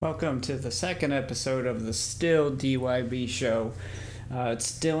Welcome to the second episode of the Still DYB show.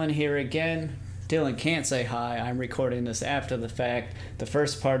 It's Dylan here again. Dylan can't say hi. I'm recording this after the fact. The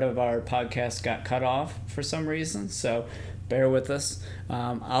first part of our podcast got cut off for some reason, so bear with us.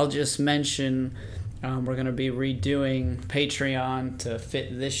 I'll just mention we're going to be redoing Patreon to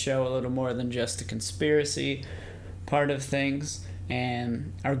fit this show a little more than just the conspiracy part of things.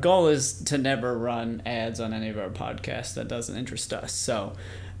 And our goal is to never run ads on any of our podcasts that doesn't interest us. So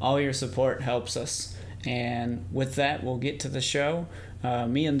all your support helps us. And with that, we'll get to the show.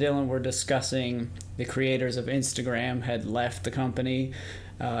 Me and Dylan were discussing the creators of Instagram had left the company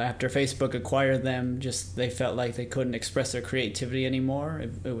after Facebook acquired them. Just they felt like they couldn't express their creativity anymore.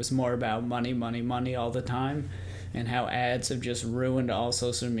 It was more about money, money, money all the time, and how ads have just ruined all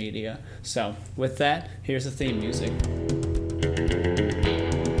social media. So with that, here's the theme music.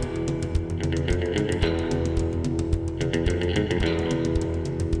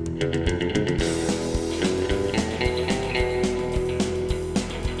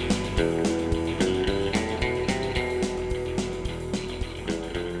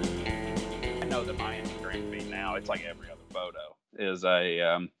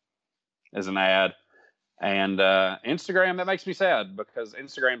 Is an ad, and Instagram, that makes me sad because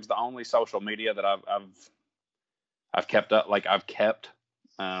Instagram's the only social media that I've kept up.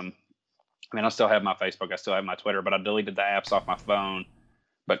 I mean, I still have my Facebook, I still have my Twitter, but I deleted the apps off my phone,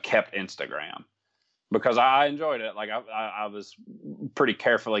 but kept Instagram because I enjoyed it. Like I was pretty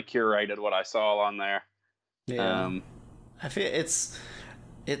carefully curated what I saw on there. Yeah, I feel it's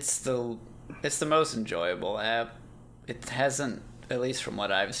the most enjoyable app. It hasn't, at least from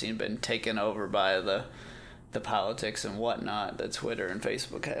what I've seen, been taken over by the politics and whatnot that Twitter and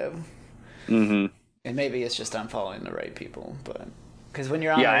Facebook have. Mm-hmm. And maybe it's just I'm following the right people, but because when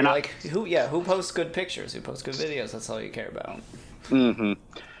you're on there, you're like, who posts good pictures, who posts good videos? That's all you care about. Mm-hmm.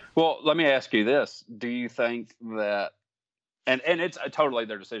 Well, let me ask you this: do you think that, and it's totally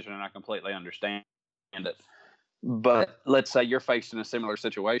their decision, and I completely understand it, but let's say you're faced in a similar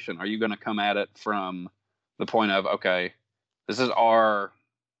situation, are you going to come at it from the point of, okay, this is our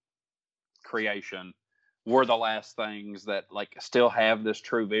creation, we're the last things that like still have this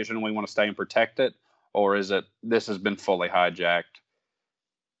true vision, we want to stay and protect it, or is it this has been fully hijacked,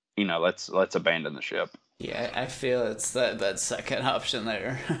 let's abandon the ship? Yeah, I feel it's that second option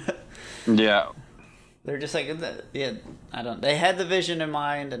there. Yeah, they're just like, yeah, they had the vision in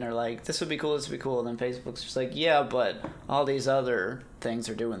mind and they're like, this would be cool, and then Facebook's just like, yeah, but all these other things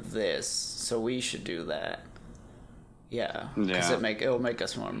are doing this, so we should do that. Yeah, because it'll make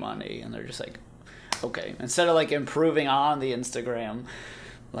us more money, and they're just like, okay. Instead of like improving on the Instagram,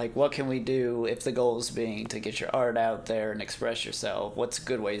 like what can we do if the goal is being to get your art out there and express yourself? What's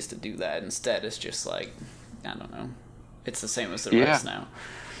good ways to do that? Instead, it's just like, I don't know. It's the same as the rest now.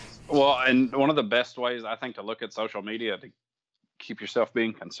 Well, and one of the best ways I think to look at social media to keep yourself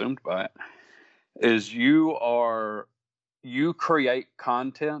being consumed by it is you create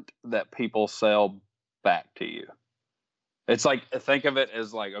content that people sell back to you. It's like, think of it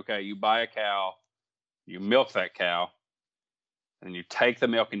as like, okay, you buy a cow, you milk that cow, and you take the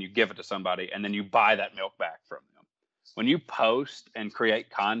milk and you give it to somebody, and then you buy that milk back from them. When you post and create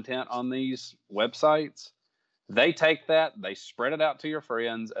content on these websites, they take that, they spread it out to your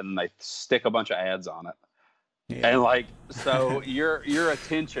friends, and they stick a bunch of ads on it. Yeah. And like, so your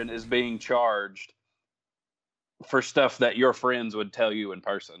attention is being charged for stuff that your friends would tell you in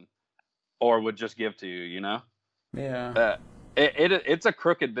person or would just give to you, Yeah. It's a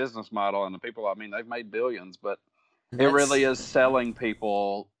crooked business model, and the people, I mean, they've made billions, but it really is selling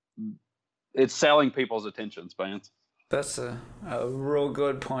people. It's selling people's attention spans. That's a real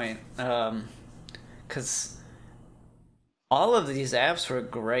good point. Because all of these apps were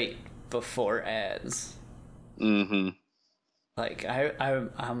great before ads. Mm-hmm. Like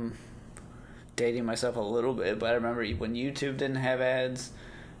I'm dating myself a little bit, but I remember when YouTube didn't have ads,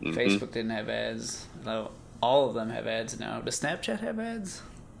 Facebook didn't have ads. No, all of them have ads now. Does Snapchat have ads?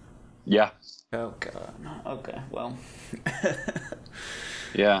 Yeah. Oh god. Okay. Well.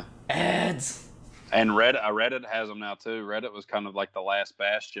 Yeah. Ads. And Reddit has them now too. Reddit was kind of like the last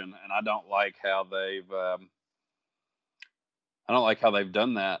bastion, and I don't like how they've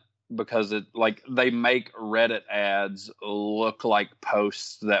done that, because they make Reddit ads look like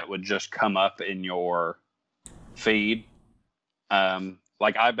posts that would just come up in your feed.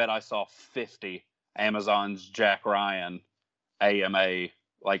 Like I bet I saw 50 Amazon's Jack Ryan AMA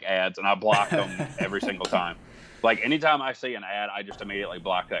like ads, and I block them every single time. Like anytime I see an ad, I just immediately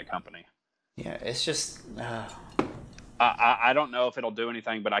block that company. Yeah, it's just I don't know if it'll do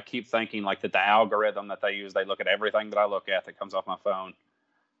anything, but I keep thinking like that the algorithm that they use, they look at everything that I look at that comes off my phone,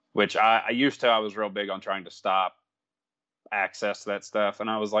 which I used to. I was real big on trying to stop access to that stuff, and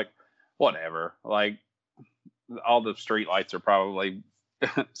I was like, whatever. Like, all the street lights are probably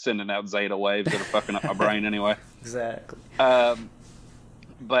sending out zeta waves that are fucking up my brain anyway. Exactly.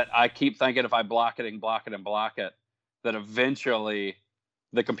 But I keep thinking if I block it and block it and block it, that eventually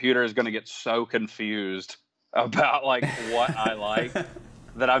the computer is going to get so confused about like what I like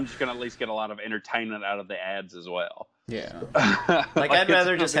that I'm just going to at least get a lot of entertainment out of the ads as well. Yeah. Like I'd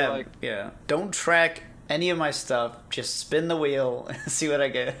rather just have, like, don't track any of my stuff. Just spin the wheel and see what I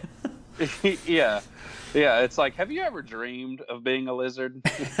get. Yeah. Yeah, it's like, have you ever dreamed of being a lizard?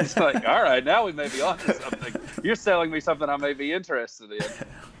 It's like, all right, now we may be on to something. You're selling me something I may be interested in.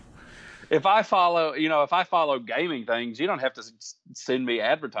 If I follow gaming things, you don't have to send me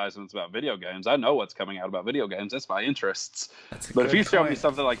advertisements about video games. I know what's coming out about video games. That's my interests. But if you show me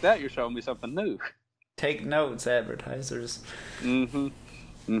something like that, you're showing me something new. Take notes, advertisers. Mm-hmm.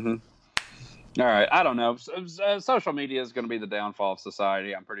 Mm-hmm. All right, I don't know. Social media is going to be the downfall of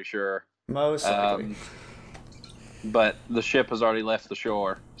society, I'm pretty sure. Most likely. But the ship has already left the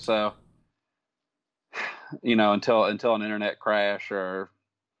shore. So, until an internet crash or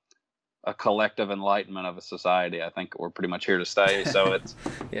a collective enlightenment of a society, I think we're pretty much here to stay. So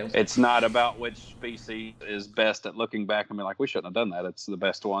it's not about which species is best at looking back and be like, we shouldn't have done that. It's the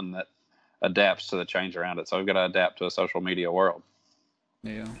best one that adapts to the change around it. So we've got to adapt to a social media world.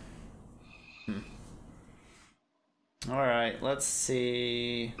 Yeah. All right, let's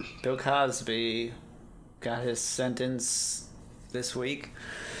see. Bill Cosby got his sentence this week.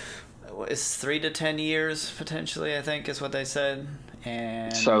 It's 3 to 10 years potentially, I think, is what they said.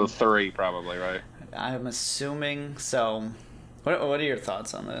 And so 3 probably, right? I'm assuming so. What are your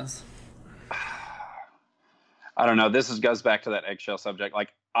thoughts on this? I don't know. This goes back to that eggshell subject. Like,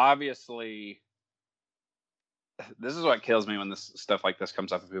 obviously, this is what kills me when this stuff like this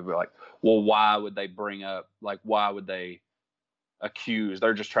comes up and people are like, well, why would they bring up, like, why would they accuse?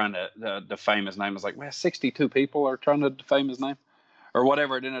 They're just trying to defame his name. It's like, man, 62 people are trying to defame his name or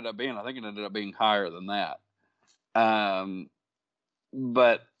whatever it ended up being. I think it ended up being higher than that.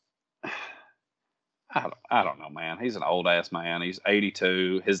 But I don't know, man. He's an old ass man. He's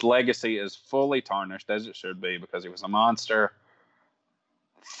 82. His legacy is fully tarnished, as it should be, because he was a monster.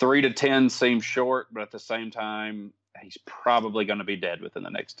 3 to 10 seems short, but at the same time, he's probably going to be dead within the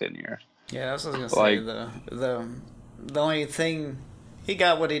next 10 years. Yeah, that's what I was going to say. The only thing, he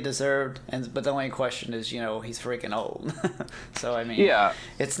got what he deserved, but the only question is, he's freaking old. So, I mean, yeah,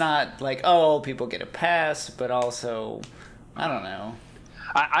 it's not like, people get a pass, but also, I don't know.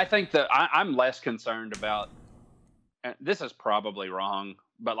 I think that I'm less concerned about, and this is probably wrong,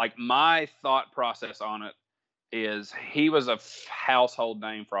 but like my thought process on it is he was a household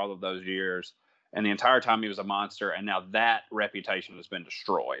name for all of those years, and the entire time he was a monster, and now that reputation has been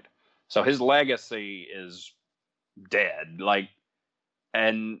destroyed. So his legacy is dead. Like,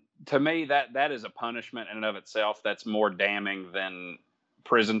 and to me, that is a punishment in and of itself that's more damning than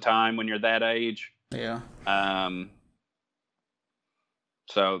prison time when you're that age. Yeah.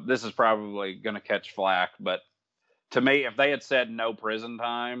 So this is probably going to catch flack, but to me, if they had said no prison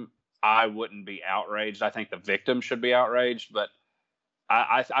time, I wouldn't be outraged. I think the victim should be outraged, but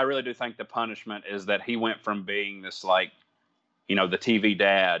I really do think the punishment is that he went from being this, like, the TV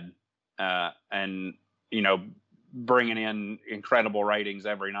dad, and, bringing in incredible ratings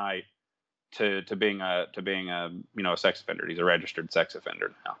every night to being a sex offender. He's a registered sex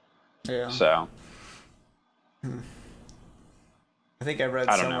offender now. Yeah. So. I think I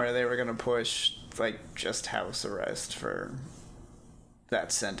read somewhere they were going to push, like, just house arrest for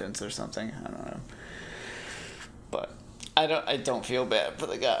that sentence or something. I don't know. But I don't feel bad for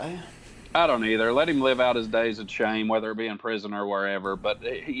the guy. I don't either. Let him live out his days of shame, whether it be in prison or wherever. But,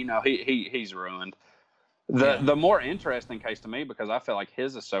 he's ruined. The more interesting case to me, because I feel like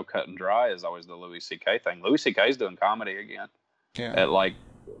his is so cut and dry, is always the Louis C.K. thing. Louis C.K.'s doing comedy again. Yeah. At, like,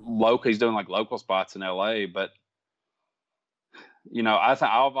 he's doing, like, local spots in L.A., but I've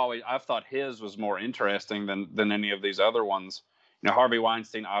thought his was more interesting than any of these other ones. Harvey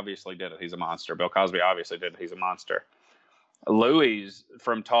Weinstein obviously did it. He's a monster. Bill Cosby obviously did it. He's a monster. Louis,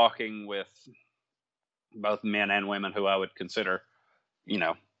 from talking with both men and women who I would consider,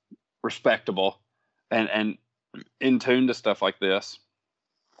 respectable and in tune to stuff like this,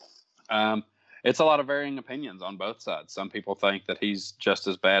 it's a lot of varying opinions on both sides. Some people think that he's just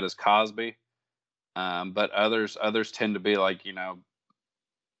as bad as Cosby. But others tend to be like,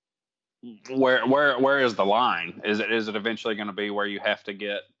 where is the line? Is it eventually going to be where you have to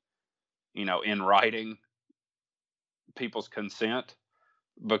get, in writing people's consent?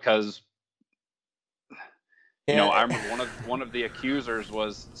 Because You know, I Yeah. remember one of the accusers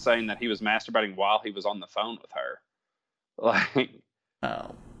was saying that he was masturbating while he was on the phone with her. Like, Oh,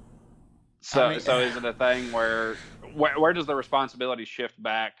 I so mean, so is it a thing where does the responsibility shift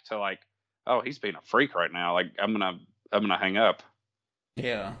back to like, oh, he's being a freak right now. Like I'm gonna hang up.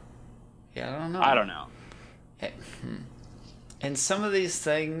 yeah, yeah. I don't I know. don't know. And some of these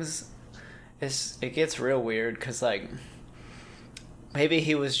things, it gets real weird because like maybe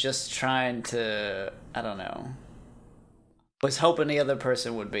he was just trying to, I don't know, was hoping the other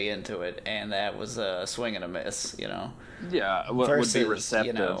person would be into it, and that was a swing and a miss, you know. Yeah, would be Versus, you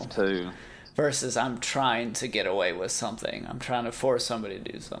receptive know, to. versus I'm trying to get away with something. I'm trying to force somebody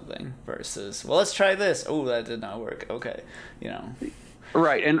to do something. Versus, well, let's try this. Oh, that did not work. Okay, you know.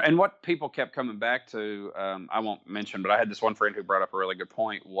 Right, and what people kept coming back to, I won't mention, but I had this one friend who brought up a really good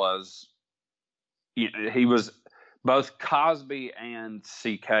point. Was he was both Cosby and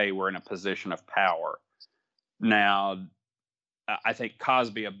CK were in a position of power. Now, I think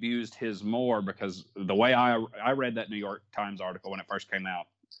Cosby abused his more because the way I read that New York Times article when it first came out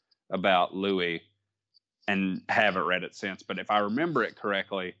about Louis, and haven't read it since, but if I remember it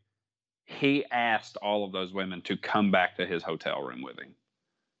correctly, he asked all of those women to come back to his hotel room with him.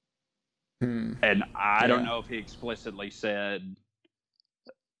 And I don't Yeah. know if he explicitly said,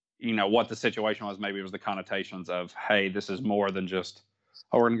 you know, what the situation was. Maybe it was the connotations of, hey, this is more than just,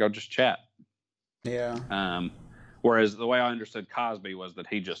 oh, we're going to go just chat. Yeah. Whereas the way I understood Cosby was that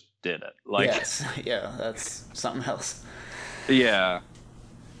he just did it. Like, Yes. Yeah, that's something else. yeah.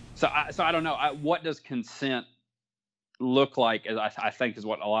 So I don't know. What does consent look like? As I think is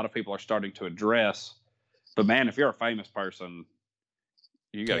what a lot of people are starting to address. But man, if you're a famous person,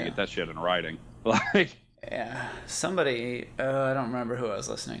 you got to get that shit in writing. Like, yeah, somebody, I don't remember who I was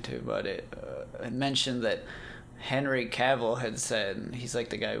listening to, but it mentioned that Henry Cavill had said, he's like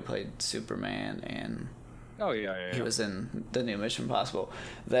the guy who played Superman, and oh yeah. he was in the new Mission Impossible,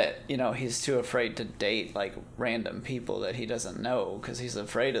 that, you know, he's too afraid to date like random people that he doesn't know because he's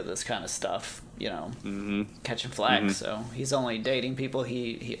afraid of this kind of stuff, you know, catching flack. So he's only dating people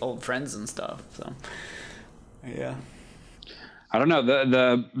he old friends and stuff. So yeah. I don't know,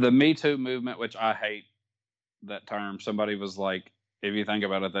 the Me Too movement, which I hate that term. Somebody was like, if you think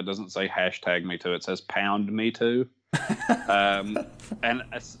about it, that doesn't say hashtag Me Too. It says pound Me Too. And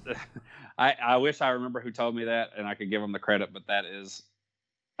I wish I remember who told me that, and I could give them the credit. But that is,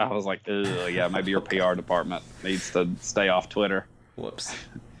 I was like, yeah, maybe your PR department needs to stay off Twitter. Whoops.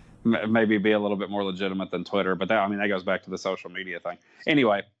 Maybe be a little bit more legitimate than Twitter. But that goes back to the social media thing.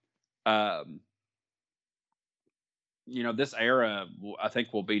 Anyway, you know, this era, I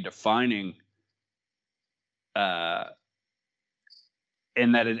think, will be defining,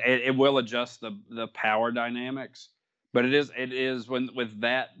 in that it will adjust the power dynamics, but it is when with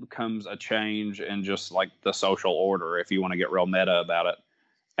that comes a change in just like the social order, if you want to get real meta about it.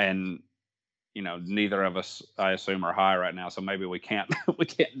 And you know, neither of us, I assume, are high right now, so maybe we can't we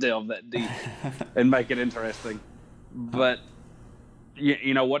can't delve that deep and make it interesting. But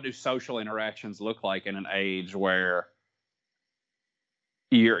you know, what do social interactions look like in an age where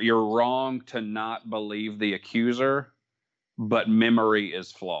you're wrong to not believe the accuser, but memory is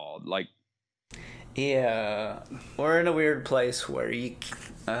flawed? Like, Yeah, we're in a weird place where you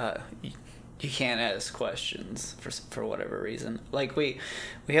can't ask questions for whatever reason. Like we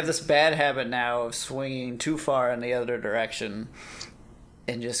have this bad habit now of swinging too far in the other direction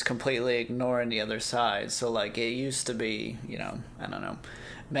and just completely ignoring the other side. So like it used to be, you know, I don't know,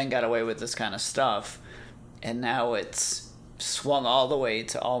 men got away with this kind of stuff, and now it's swung all the way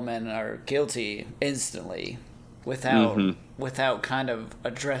to all men are guilty instantly without kind of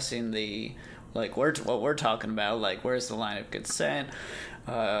addressing the like what we're talking about, like where's the line of consent,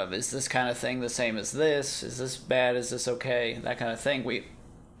 is this kind of thing the same as this, is this bad, is this okay, that kind of thing. We're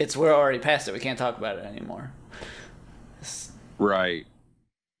already past it, we can't talk about it anymore. right.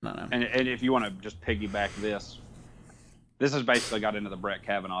 No, no. And if you want to just piggyback this has basically got into the Brett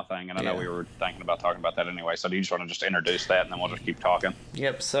Kavanaugh thing, and I know we were thinking about talking about that anyway, so do you just want to just introduce that, and then we'll just keep talking?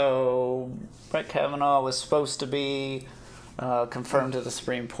 Yep, so Brett Kavanaugh was supposed to be confirmed to the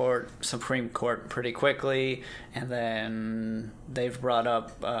Supreme Court pretty quickly, and then they've brought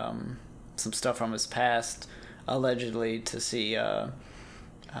up some stuff from his past, allegedly to see to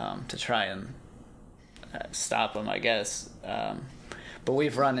try and stop him, I guess. But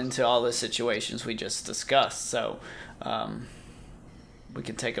we've run into all the situations we just discussed, so we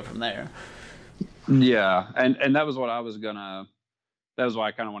can take it from there. Yeah, and that was what I was gonna. That was why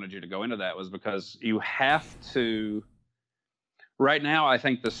I kind of wanted you to go into that, was because you have to. Right now, I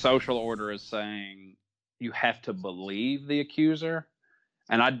think the social order is saying you have to believe the accuser,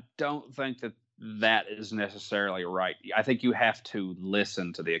 and I don't think that that is necessarily right. I think you have to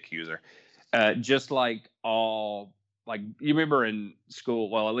listen to the accuser. Just like you remember in school,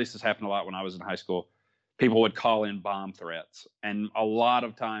 well, at least this happened a lot when I was in high school, people would call in bomb threats. And a lot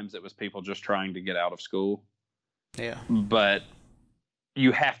of times it was people just trying to get out of school. Yeah. But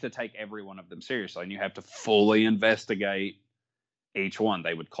you have to take every one of them seriously, and you have to fully investigate each one.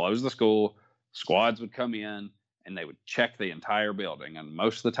 They would close the school, squads would come in, and they would check the entire building. And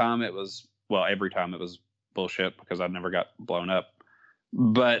most of the time every time it was bullshit, because I never got blown up.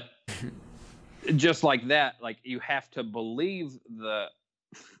 But just like that, like, you have to believe the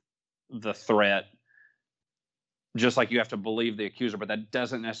threat, just like you have to believe the accuser. But that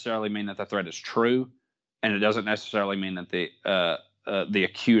doesn't necessarily mean that the threat is true, and it doesn't necessarily mean that the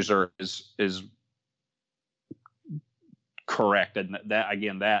accuser is correct. And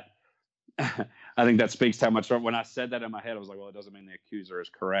that I think that speaks to how much, when I said that in my head, I was like, well, it doesn't mean the accuser is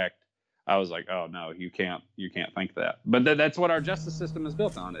correct. I was like, oh no, you can't think that. But that's what our justice system is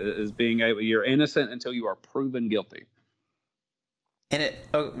built on, is being able, you're innocent until you are proven guilty.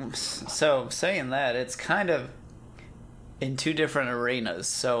 And so saying that, it's kind of in two different arenas.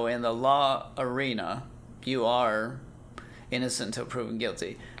 So in the law arena, you are innocent until proven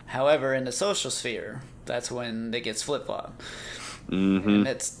guilty. However, in the social sphere, that's when it gets flip-flopped. Mm-hmm. And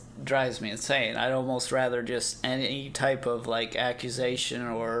it drives me insane. I'd almost rather just any type of like accusation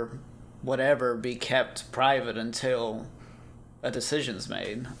or whatever be kept private until a decision's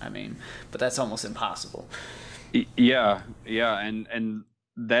made. I mean, but that's almost impossible. Yeah, and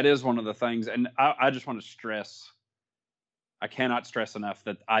that is one of the things. And I just want to stress, I cannot stress enough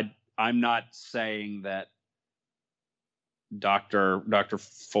that I'm not saying that Dr.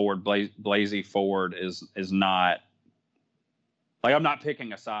 Ford, Blasey Ford is not, like, I'm not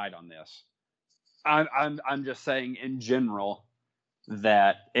picking a side on this. I'm just saying in general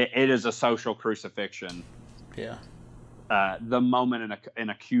that it is a social crucifixion. Yeah. The moment an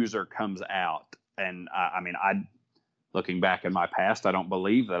accuser comes out, and looking back in my past, I don't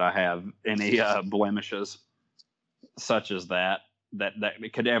believe that I have any blemishes such as that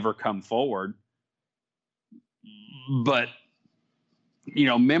it could ever come forward. But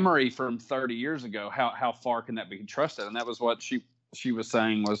memory from 30 years ago, how far can that be trusted? And that was what she was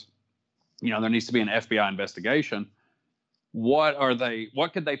saying was, there needs to be an FBI investigation. What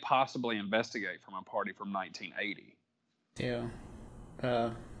could they possibly investigate from a party from 1980? Yeah.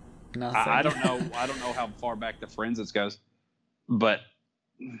 Nothing. I don't know how far back the forensics goes, but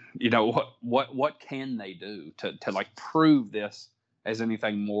what can they do to like prove this as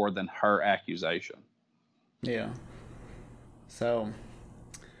anything more than her accusation? Yeah. So,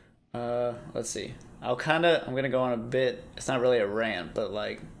 let's see. I'm gonna go on a bit. It's not really a rant, but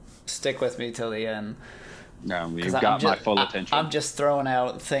like, stick with me till the end. No, you've got my full attention. I'm just throwing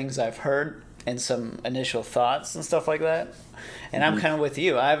out things I've heard and some initial thoughts and stuff like that. And I'm kind of with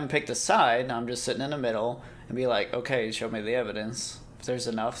you. I haven't picked a side. I'm just sitting in the middle and be like, okay, show me the evidence. If there's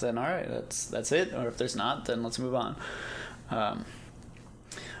enough, then all right, that's it. Or if there's not, then let's move on.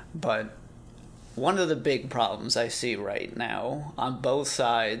 But one of the big problems I see right now on both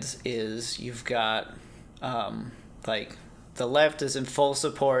sides is you've got like, the left is in full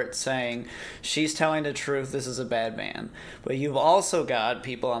support saying she's telling the truth, this is a bad man. But you've also got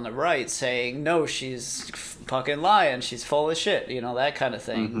people on the right saying, no, she's fucking lying, she's full of shit, that kind of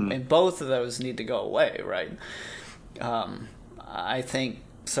thing. Mm-hmm. And both of those need to go away, right? I think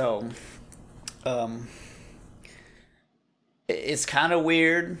so. It's kind of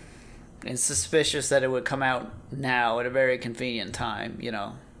weird and suspicious that it would come out now at a very convenient time.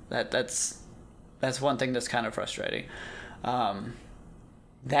 That's one thing that's kind of frustrating.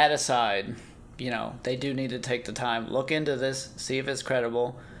 That aside, they do need to take the time, look into this, see if it's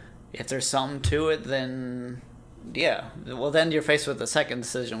credible. If there's something to it, then yeah. Well, then you're faced with the second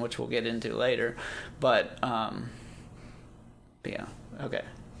decision, which we'll get into later. But yeah, okay.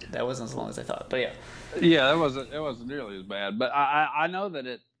 That wasn't as long as I thought, but yeah. Yeah, it wasn't nearly as bad. But I know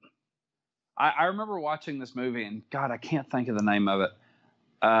that I remember watching this movie, and God, I can't think of the name of it.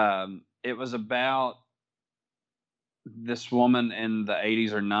 It was about this woman in the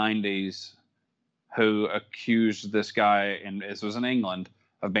 80s or 90s who accused this guy, and this was in England,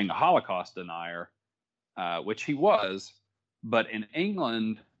 of being a Holocaust denier, which he was. But in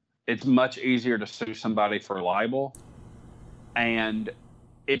England, it's much easier to sue somebody for libel. And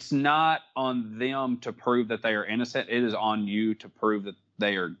it's not on them to prove that they are innocent. It is on you to prove that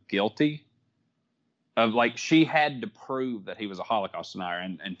they are guilty. Like, she had to prove that he was a Holocaust denier,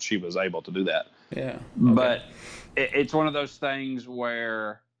 and she was able to do that. Yeah. Okay. But it's one of those things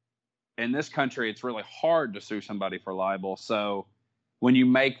where in this country, it's really hard to sue somebody for libel. So when you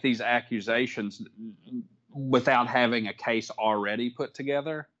make these accusations without having a case already put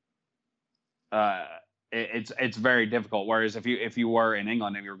together, it's very difficult. Whereas if you were in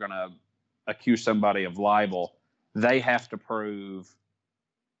England and you were going to accuse somebody of libel, they have to prove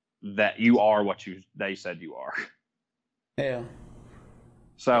that you are what they said you are. Yeah.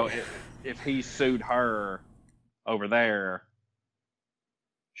 So if he sued her over there,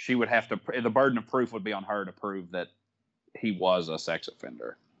 she would have to. The burden of proof would be on her to prove that he was a sex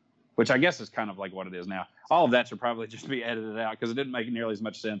offender, which I guess is kind of like what it is now. All of that should probably just be edited out because it didn't make nearly as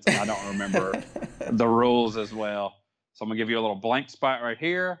much sense, and I don't remember the rules as well. So I'm gonna give you a little blank spot right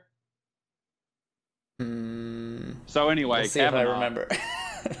here. So anyway, let's see if I remember.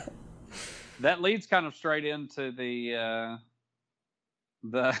 That leads kind of straight into the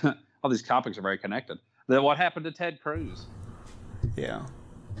all these topics are very connected. What happened to Ted Cruz? Yeah.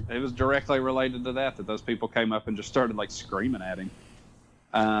 It was directly related to that those people came up and just started like screaming at him.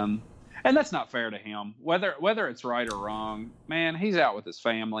 And that's not fair to him. Whether it's right or wrong, man, he's out with his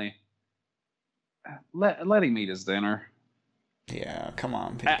family. Let him eat his dinner. Yeah, come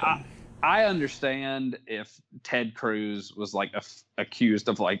on, people. I understand if Ted Cruz was like accused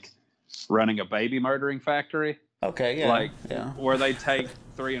of like running a baby murdering factory. Okay, yeah. Like, yeah. Where they take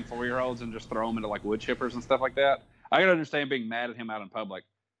 3 and 4 year olds and just throw them into like wood chippers and stuff like that. I can understand being mad at him out in public,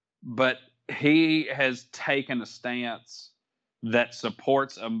 but he has taken a stance that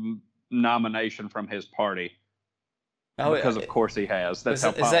supports a nomination from his party. Oh, because of course he has. That's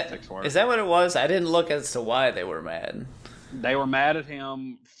how politics works. Is that what it was? I didn't look as to why they were mad. They were mad at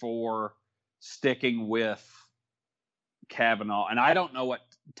him for sticking with Kavanaugh, and I don't know what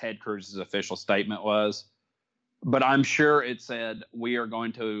Ted Cruz's official statement was, but I'm sure it said, we are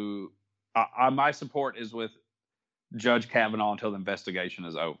going to, my support is with Judge Kavanaugh until the investigation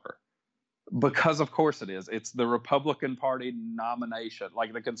is over. Because of course it is. It's the Republican Party nomination,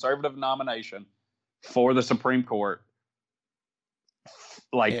 like the conservative nomination for the Supreme Court.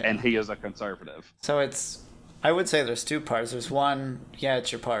 And he is a conservative. So I would say there's 2 parts. There's one, yeah,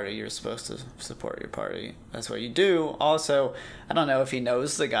 it's your party. You're supposed to support your party. That's what you do. Also, I don't know if he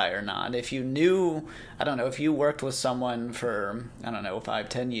knows the guy or not. If you knew, I don't know, if you worked with someone for,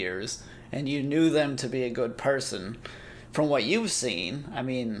 5-10 years, and you knew them to be a good person, from what you've seen, I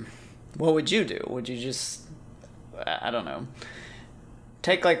mean, what would you do? Would you just, I don't know,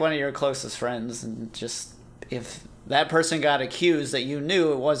 take like one of your closest friends and just, if that person got accused that you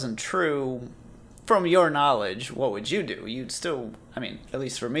knew it wasn't true, from your knowledge, what would you do? You'd still, at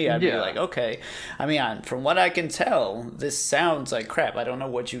least for me, I'd be like, okay. From what I can tell, this sounds like crap. I don't know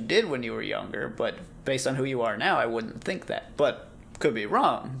what you did when you were younger, but based on who you are now, I wouldn't think that. But could be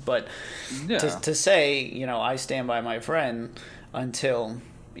wrong. But to say, I stand by my friend until,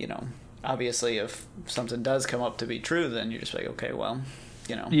 obviously if something does come up to be true, then you're just like, okay, well,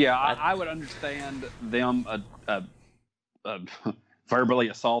 Yeah, I would understand them verbally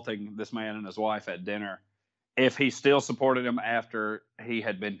assaulting this man and his wife at dinner if he still supported him after he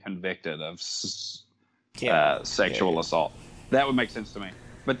had been convicted of sexual assault. That would make sense to me.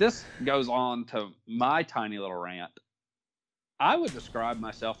 But this goes on to my tiny little rant. I would describe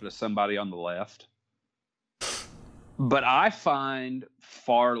myself as somebody on the left, but I find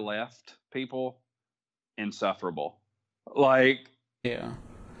far left people insufferable.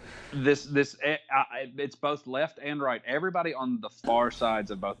 It's both left and right. Everybody on the far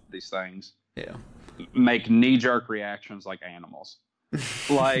sides of both of these things make knee-jerk reactions like animals.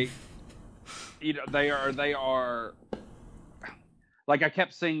 They are like, I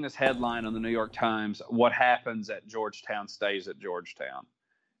kept seeing this headline on the New York Times, what happens at Georgetown stays at Georgetown.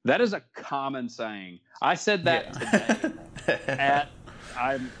 That is a common saying. I said that today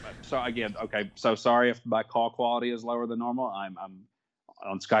so sorry if my call quality is lower than normal. I'm on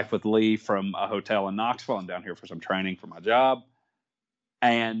Skype with Lee from a hotel in Knoxville. I'm down here for some training for my job.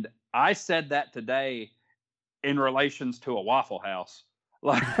 And I said that today in relations to a Waffle House.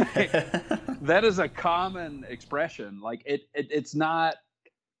 That is a common expression. It's not,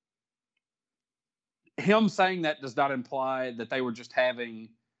 him saying that does not imply that they were just having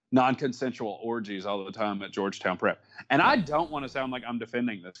non-consensual orgies all the time at Georgetown Prep. And I don't want to sound like I'm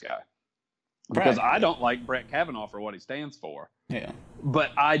defending this guy, because I don't like Brett Kavanaugh for what he stands for. Yeah.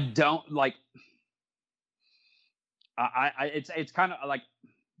 But I don't like. It's kind of like,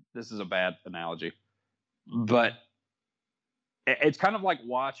 this is a bad analogy, but it's kind of like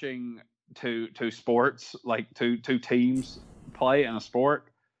watching two sports, like two teams play in a sport,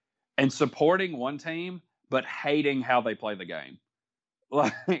 and supporting one team but hating how they play the game.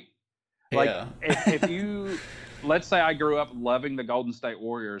 If you, let's say I grew up loving the Golden State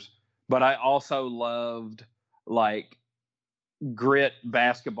Warriors, but I also loved grit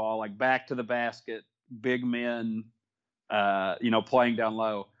basketball, like back to the basket, big men, playing down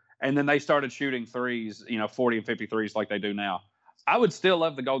low. And then they started shooting threes, 40 and 50 threes like they do now. I would still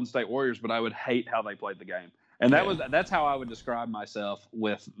love the Golden State Warriors, but I would hate how they played the game. And that's how I would describe myself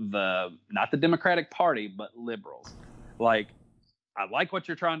with not the Democratic Party, but liberals. Like, I like what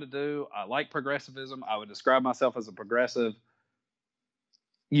you're trying to do. I like progressivism. I would describe myself as a progressive.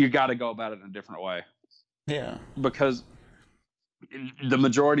 You got to go about it in a different way. Yeah. Because the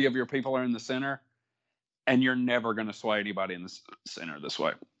majority of your people are in the center, and you're never going to sway anybody in the center this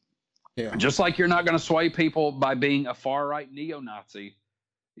way. Yeah. Just like you're not going to sway people by being a far-right neo-Nazi,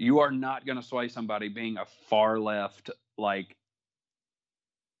 you are not going to sway somebody being a far-left, like,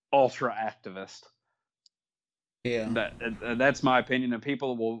 ultra-activist. Yeah. That's my opinion. And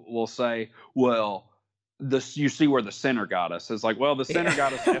people will say, well, you see where the center got us. It's like, well, the center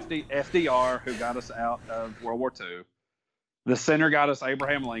got us FDR, who got us out of World War II. The center got us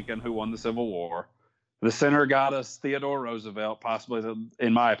Abraham Lincoln, who won the Civil War. The center got us Theodore Roosevelt, possibly,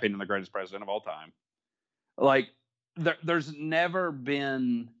 in my opinion, the greatest president of all time. Like, there's never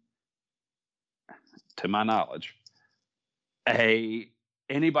been, to my knowledge,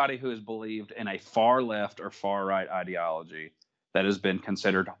 anybody who has believed in a far left or far right ideology that has been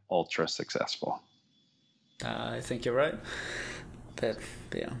considered ultra successful. I think you're right. But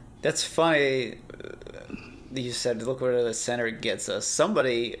yeah, that's funny. You said, look where the center gets us.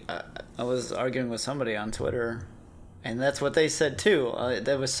 Somebody, I was arguing with somebody on Twitter, and that's what they said too.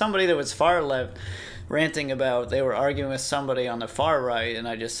 There was somebody that was far left ranting about, they were arguing with somebody on the far right, and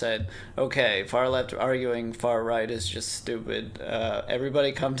I just said, okay, far left arguing far right is just stupid.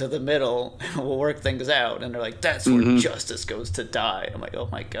 Everybody come to the middle, and we'll work things out. And they're like, that's where justice goes to die. I'm like, oh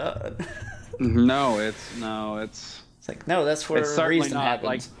my God. It's like, no, that's where reason happens.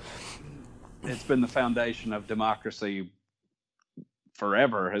 Like, it's been the foundation of democracy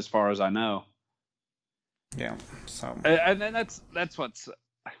forever, as far as I know. Yeah. So, and then that's what's.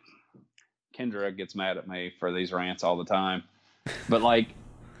 Kendra gets mad at me for these rants all the time, but like,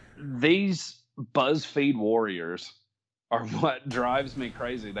 these BuzzFeed warriors are what drives me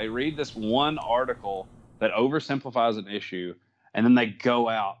crazy. They read this one article that oversimplifies an issue, and then they go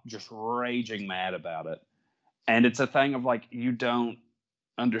out just raging mad about it. And it's a thing of like, you don't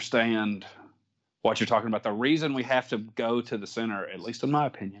understand what you're talking about. The reason we have to go to the center, at least in my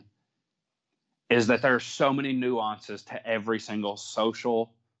opinion, is that there are so many nuances to every single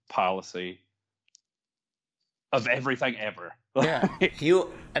social policy of everything ever. Yeah.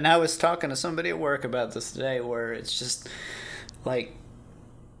 And I was talking to somebody at work about this today, where it's just like,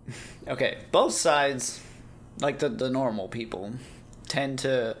 okay, both sides, like the normal people, tend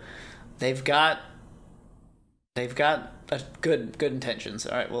to, they've got good intentions.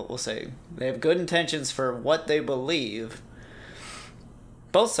 All right, we'll say they have good intentions for what they believe.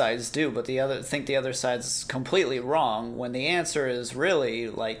 Both sides do, but the other side's completely wrong, when the answer is really,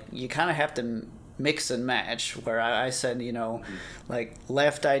 like, you kind of have to mix and match. Where I said, like,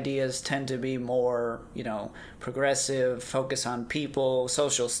 left ideas tend to be more, progressive, focus on people,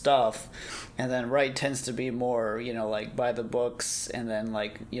 social stuff, and then right tends to be more, like, by the books, and then,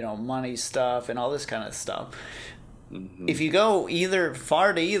 like, money stuff and all this kind of stuff. Mm-hmm. If you go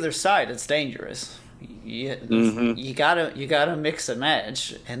far to either side, it's dangerous. You gotta mix and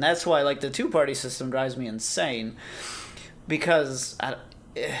match, and that's why, like, the two-party system drives me insane, because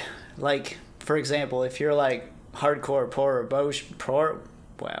like, for example, if you're like hardcore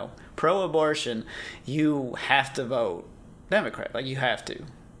pro-abortion, you have to vote Democrat. Like, you have to,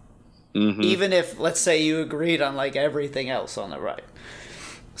 even if, let's say, you agreed on like everything else on the right.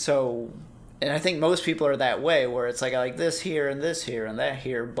 So, and I think most people are that way, where it's like, I like this here and this here and that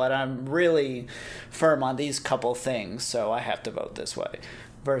here, but I'm really firm on these couple things, so I have to vote this way.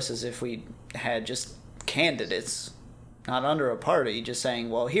 Versus if we had just candidates, not under a party, just saying,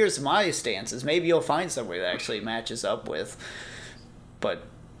 well, here's my stances. Maybe you'll find somebody that actually matches up with, but,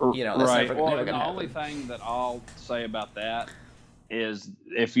 that's right. never Well, gonna the happen. only thing that I'll say about that is,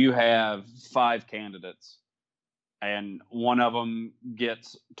 if you have 5 candidates, and one of them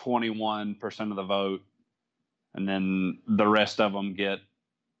gets 21% of the vote, and then the rest of them get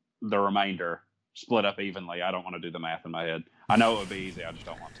the remainder split up evenly. I don't want to do the math in my head. I know it would be easy. I just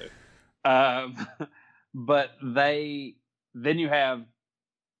don't want to. But then you have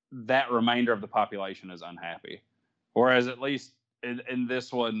that remainder of the population is unhappy. Whereas, at least in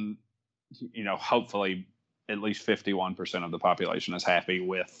this one, hopefully at least 51% of the population is happy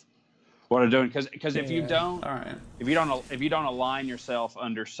with what they're doing, because if you don't, all right, if you don't align yourself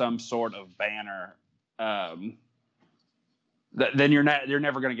under some sort of banner, then you're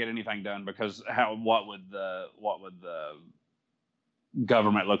never going to get anything done, because what would the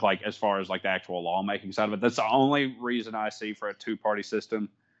government look like as far as like the actual lawmaking side of it. That's the only reason I see for a two-party system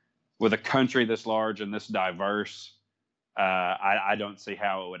with a country this large and this diverse. I don't see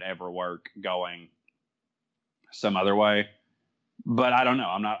how it would ever work going some other way. But I don't know.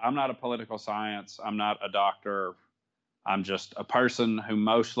 I'm not a political science. I'm not a doctor. I'm just a person who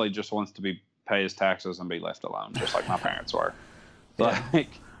mostly just wants to pay his taxes and be left alone, just like my parents were. Yeah. Like,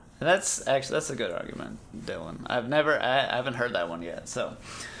 that's a good argument, Dylan. I haven't heard that one yet. So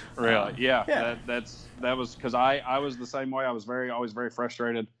really, yeah. That was because I was the same way. I was always very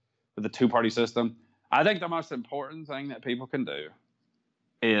frustrated with the two-party system. I think the most important thing that people can do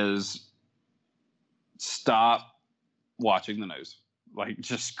is stop watching the news. Like,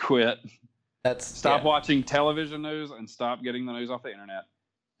 just quit. Stop watching television news and stop getting the news off the internet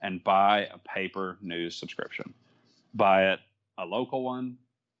and buy a paper news subscription. Buy it a local one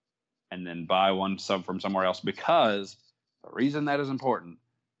and then buy one from somewhere else, because the reason that is important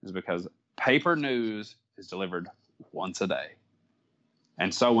is because paper news is delivered once a day.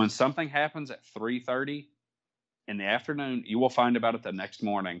 And so when something happens at 3:30 in the afternoon, you will find about it the next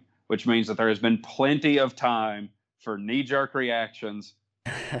morning, which means that there has been plenty of time for knee-jerk reactions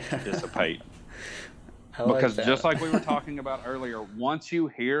to dissipate. Because just like we were talking about earlier, once you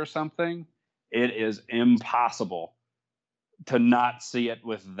hear something, it is impossible to not see it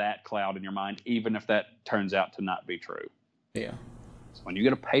with that cloud in your mind, even if that turns out to not be true. Yeah. So when you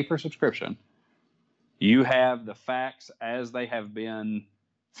get a paper subscription, you have the facts as they have been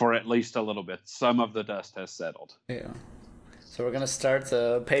for at least a little bit. Some of the dust has settled. Yeah. So we're going to start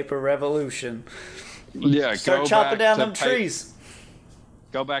the paper revolution. Yeah. Start chopping down them trees.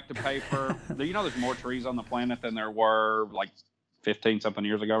 Go back to paper. Do you know there's more trees on the planet than there were like 15-something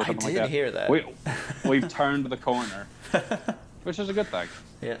years ago or something like that? I did hear that. We've turned the corner, which is a good thing.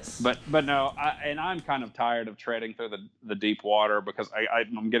 Yes. But no, I'm kind of tired of treading through the deep water, because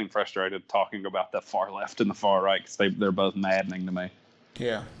I'm getting frustrated talking about the far left and the far right, because they're both maddening to me.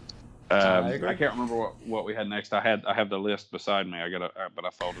 Yeah. I agree. I can't remember what we had next. I have the list beside me. But I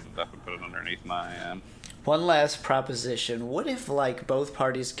folded it up and put it underneath my. One last proposition. What if like both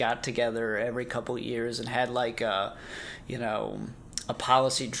parties got together every couple years and had like a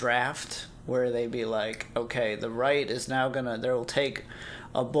policy draft where they'd be like, okay, the right is now they'll take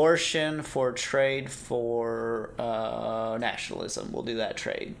abortion for trade for nationalism. We'll do that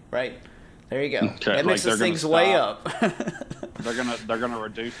trade, right? There you go. Okay, it mixes things way up. They're gonna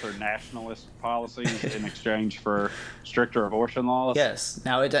reduce their nationalist policies in exchange for stricter abortion laws. Yes.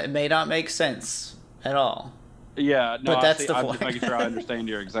 Now it may not make sense at all. Yeah, no, but that's the point. I'm just making sure I understand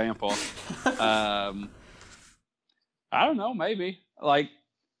your example. I don't know, maybe. Like,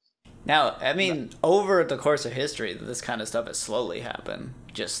 now, I mean, over the course of history, this kind of stuff has slowly happened.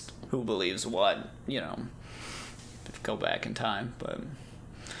 Just who believes what, go back in time. But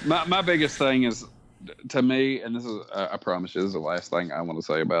my biggest thing is, to me, and this is, I promise you, this is the last thing I want to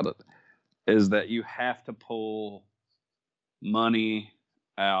say about it, is that you have to pull money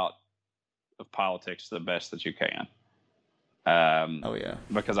out of politics the best that you can. Oh yeah,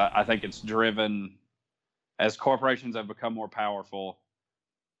 because I think it's driven, as corporations have become more powerful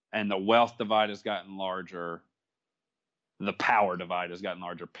and the wealth divide has gotten larger, the power divide has gotten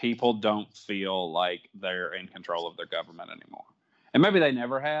larger. People don't feel like they're in control of their government anymore. And maybe they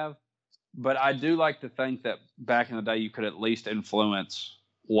never have, but I do like to think that back in the day you could at least influence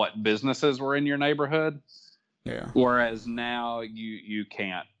what businesses were in your neighborhood. Yeah. Whereas now you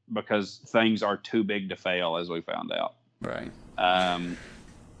can't, because things are too big to fail, as we found out. Right.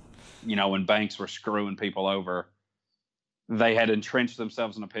 When banks were screwing people over, they had entrenched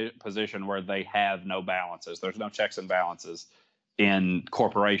themselves in a position where they have no balances. There's no checks and balances in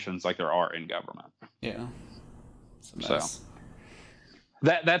corporations like there are in government. Yeah. So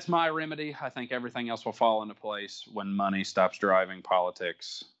that's my remedy. I think everything else will fall into place when money stops driving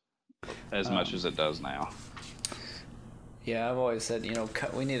politics as much as it does now. Yeah, I've always said,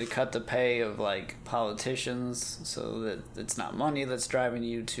 we need to cut the pay of like politicians so that it's not money that's driving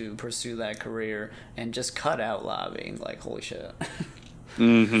you to pursue that career, and just cut out lobbying. Like, holy shit.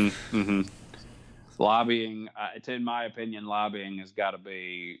 Lobbying, in my opinion, lobbying has got to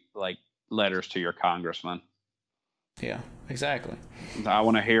be like letters to your congressman. Yeah, exactly. I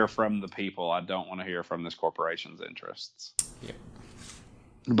want to hear from the people. I don't want to hear from this corporation's interests. Yeah.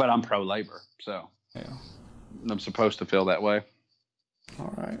 But I'm pro-labor, so. Yeah. I'm supposed to feel that way.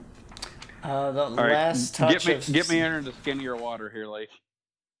 All right. Last touch get me into the skinnier water here, Lee.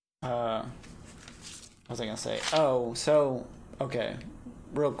 What was I gonna say? Oh, so okay,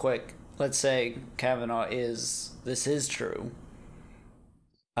 real quick. Let's say Kavanaugh is true.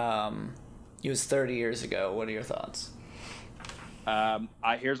 He was 30 years ago. What are your thoughts?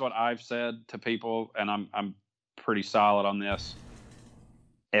 Here's what I've said to people, and I'm pretty solid on this.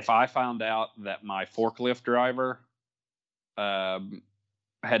 If I found out that my forklift driver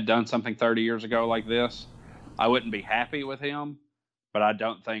had done something 30 years ago like this, I wouldn't be happy with him, but I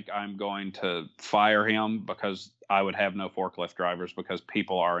don't think I'm going to fire him because I would have no forklift drivers, because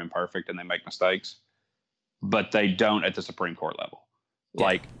people are imperfect and they make mistakes, but they don't at the Supreme Court level. Yeah.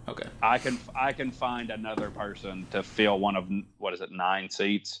 Like, okay, I can find another person to fill one of, 9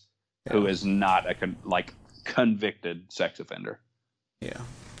 seats who is not a convicted sex offender. Yeah.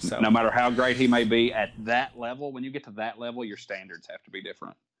 So no matter how great he may be at that level, when you get to that level, your standards have to be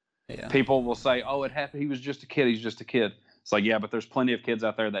different. Yeah. People will say, "Oh, it happened. He was just a kid. He's just a kid." It's like, yeah, but there's plenty of kids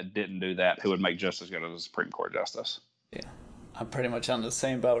out there that didn't do that who would make just as good as a Supreme Court justice. Yeah. I'm pretty much on the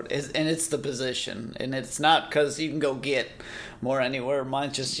same boat. And it's the position. And it's not because you can go get more anywhere.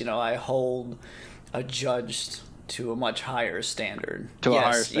 Mine's just, I hold a judge to a much higher standard. A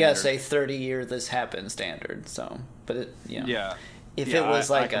higher standard. Yes, a 30-year this happened standard. So, but it, Yeah. If it was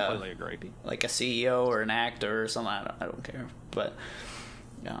I completely agree. Like a CEO or an actor or something, I don't care. But,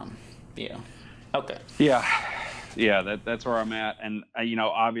 yeah. Okay. Yeah, that's where I'm at. And,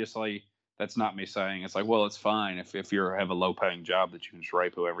 obviously that's not me saying it's like, well, it's fine if you have a low paying job that you can just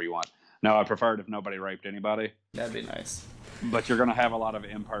rape whoever you want. No, I prefer it if nobody raped anybody. That'd be nice. But you're going to have a lot of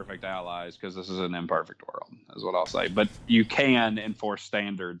imperfect allies because this is an imperfect world, is what I'll say. But you can enforce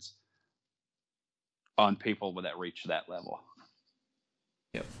standards on people that reach that level.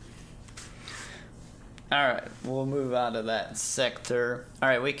 Yep. All right, we'll move on to that sector. All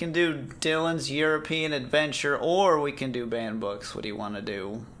right, we can do Dylan's European Adventure, or we can do banned books. What do you want to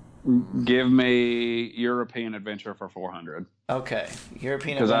do? Give me European Adventure for 400. Okay,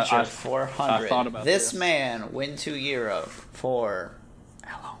 European Adventure 400. I thought about this man went to Europe for,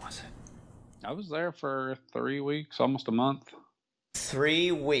 how long was it? I was there for 3 weeks, almost a month.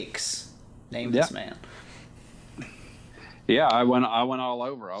 3 weeks. Name this man. Yeah, I went all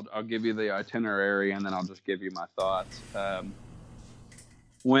over. I'll give you the itinerary and then I'll just give you my thoughts.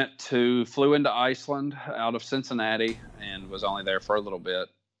 Flew into Iceland out of Cincinnati and was only there for a little bit.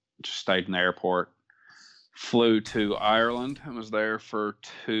 Just stayed in the airport. Flew to Ireland and was there for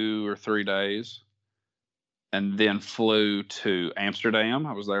 2 or 3 days. And then flew to Amsterdam.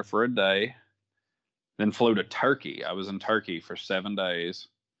 I was there for a day. Then flew to Turkey. I was in Turkey for 7 days.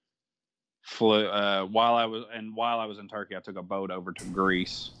 Flew while I was in Turkey, I took a boat over to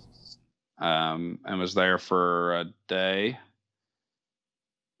Greece, and was there for a day.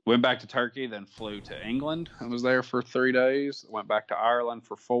 Went back to Turkey, then flew to England and was there for 3 days. Went back to Ireland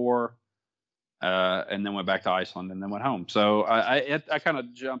for 4, and then went back to Iceland and then went home. So I kind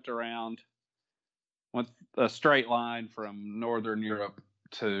of jumped around, went a straight line from Northern Europe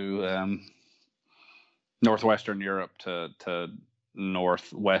to Northwestern Europe to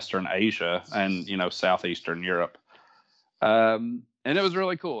Northwestern Asia and Southeastern Europe, and it was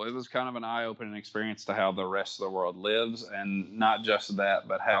really cool. It was kind of an eye-opening experience to how the rest of the world lives, and not just that,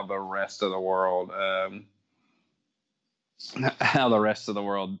 but how the rest of the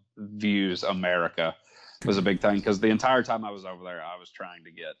world views America was a big thing, because the entire time I was over there, I was trying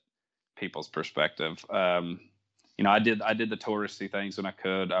to get people's perspective. I did the touristy things when I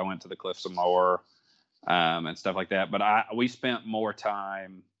could. I went to the Cliffs of Moher. And stuff like that. But we spent more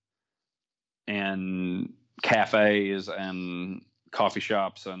time in cafes and coffee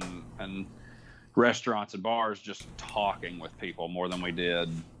shops and restaurants and bars just talking with people more than we did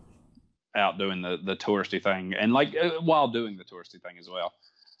out doing the touristy thing, and while doing the touristy thing as well.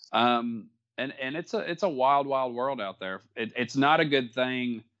 And it's a wild world out there. It's not a good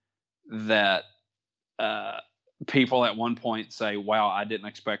thing that people at one point say, "Wow, I didn't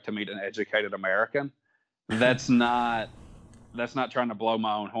expect to meet an educated American." That's not trying to blow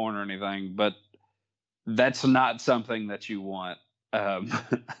my own horn or anything, but that's not something that you want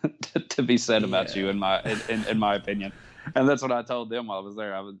to be said about you, in my opinion. And that's what I told them while I was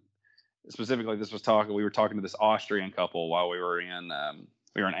there. We were talking to this Austrian couple while we were in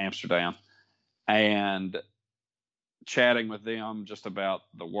Amsterdam, and chatting with them just about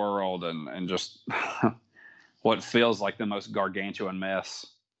the world and just what feels like the most gargantuan mess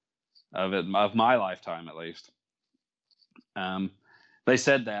of my lifetime, at least. They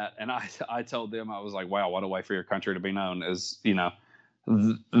said that, and I told them, I was like, wow, what a way for your country to be known. Is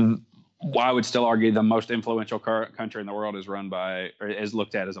I would still argue the most influential country in the world is run by, or is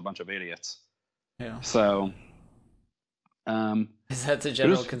looked at as, a bunch of idiots. Yeah. So is that the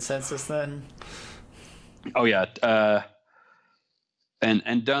general consensus then? Oh yeah.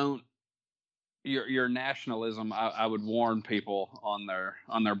 And don't, your nationalism, I would warn people on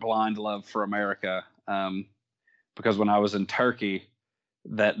their blind love for America. because when I was in Turkey,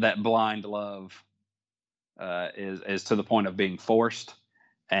 that blind love is to the point of being forced,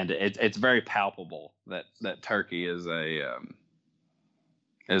 and it's very palpable that Turkey is an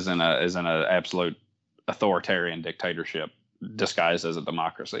absolute authoritarian dictatorship disguised as a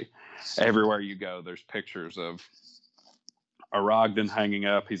democracy. Everywhere you go, there's pictures of Erdogan hanging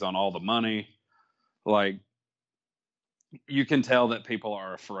up. He's on all the money. Like, you can tell that people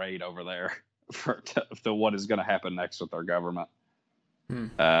are afraid over there to what is going to happen next with their government.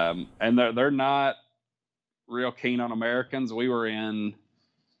 And they're not real keen on Americans. We were in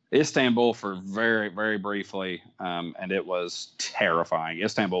Istanbul for very, very briefly, and it was terrifying.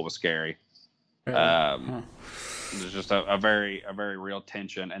 Istanbul was scary. There's just a very real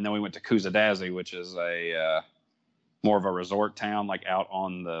tension. And then we went to Kuzadazi, which is a more of a resort town, like out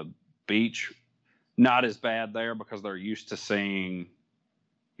on the beach. Not as bad there because they're used to seeing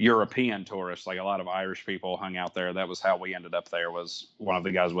European tourists. Like, a lot of Irish people hung out there. That was how we ended up there. Was one of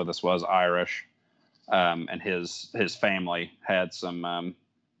the guys with us was Irish, and his family had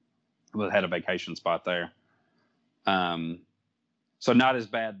had a vacation spot there. So not as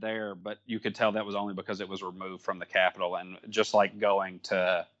bad there, but you could tell that was only because it was removed from the capital. And just like going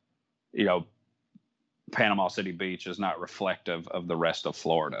to, Panama City Beach is not reflective of the rest of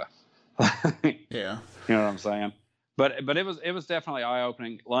Florida. Yeah. You know what I'm saying? But it was definitely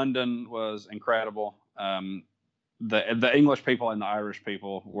eye-opening. London was incredible. The English people and the Irish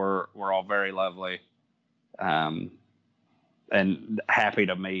people were all very lovely, and happy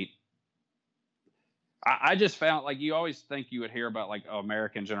to meet. I just found, like, you always think you would hear about, like,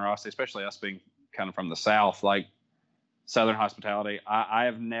 American generosity, especially us being kind of from the South, like Southern hospitality. I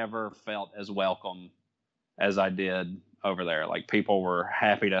have never felt as welcome as I did over there. Like, people were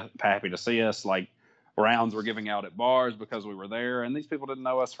happy to see us. Like, rounds were giving out at bars because we were there, and these people didn't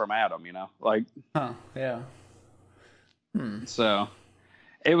know us from Adam, like. Yeah. So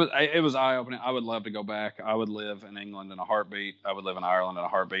it was eye-opening. I would love to go back. I would live in England in a heartbeat. I would live in Ireland in a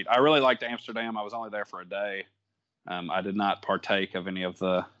heartbeat. I really liked Amsterdam. I was only there for a day. I did not partake of any of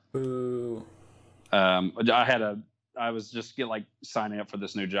the. Ooh. I was just signing up for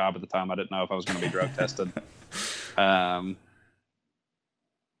this new job at the time. I didn't know if I was going to be drug tested.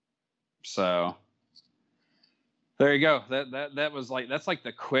 So there you go. That was that's like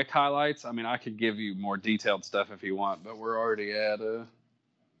the quick highlights. I mean, I could give you more detailed stuff if you want, but we're already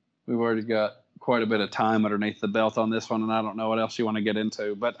we've already got quite a bit of time underneath the belt on this one, and I don't know what else you want to get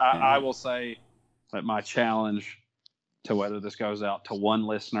into. But I will say that my challenge to whether this goes out to one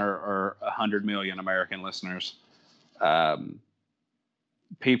listener or 100 million American listeners,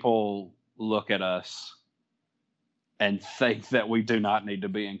 people look at us and think that we do not need to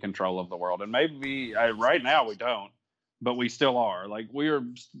be in control of the world. And maybe right now we don't, but we still are. Like,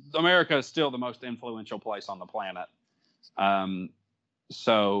 America is still the most influential place on the planet.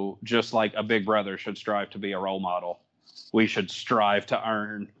 So just like a big brother should strive to be a role model, we should strive to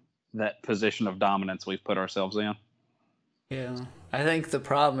earn that position of dominance we've put ourselves in. Yeah. I think the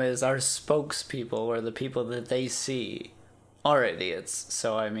problem is our spokespeople, or the people that they see, are idiots.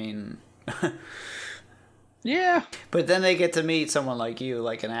 So, I mean... Yeah. But then they get to meet someone like you,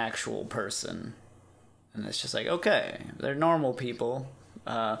 like an actual person. And it's just like, okay, they're normal people.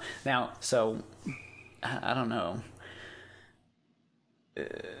 Now, so, I don't know.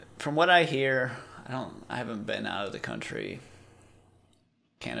 From what I hear, I haven't been out of the country.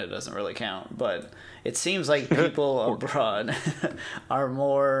 Canada doesn't really count, but it seems like people abroad are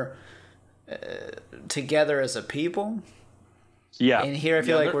more together as a people. Yeah. And here I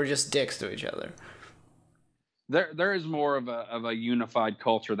feel like we're just dicks to each other. There is more of a unified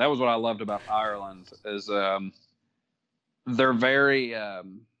culture. That was what I loved about Ireland, is they're very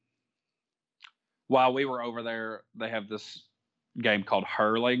while we were over there, they have this game called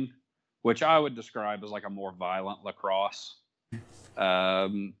hurling, which I would describe as like a more violent lacrosse.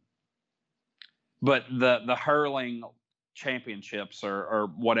 But the hurling championships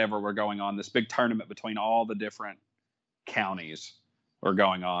or whatever were going on, this big tournament between all the different counties were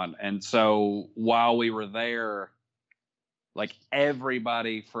going on. And so while we were there, like,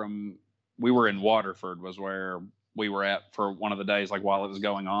 everybody we were in Waterford was where we were at for one of the days, like, while it was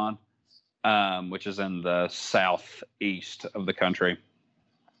going on, which is in the southeast of the country.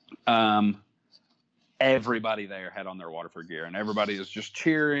 Everybody there had on their Waterford gear, and everybody was just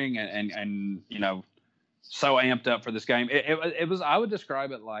cheering and so amped up for this game. It was, I would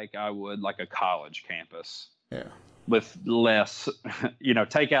describe it like I would like a college campus. Yeah. With less,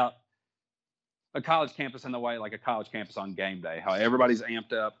 take out a college campus in the way like a college campus on game day, how everybody's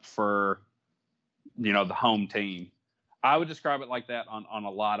amped up for, the home team. I would describe it like that on a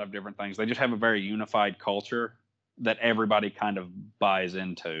lot of different things. They just have a very unified culture. that everybody kind of buys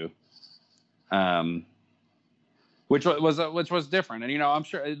into, which was different. And I'm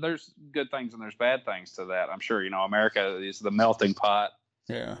sure there's good things and there's bad things to that. I'm sure America is the melting pot.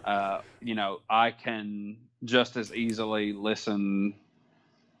 Yeah. I can just as easily listen.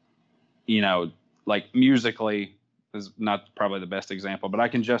 Like musically is not probably the best example, but I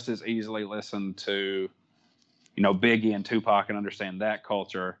can just as easily listen to, Biggie and Tupac and understand that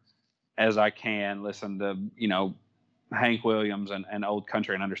culture as I can listen to, Hank Williams and old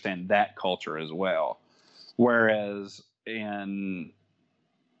country and understand that culture as well. Whereas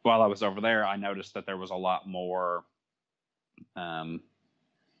while I was over there, I noticed that there was a lot more,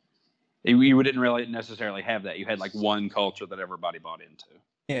 you didn't really necessarily have that. You had like one culture that everybody bought into.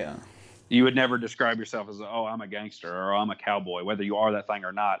 Yeah. You would never describe yourself as, oh, I'm a gangster or I'm a cowboy, whether you are that thing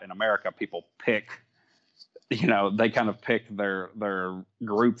or not. In America, people pick, they kind of pick their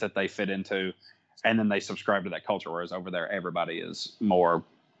group that they fit into, and then they subscribe to that culture. Whereas over there, everybody is more,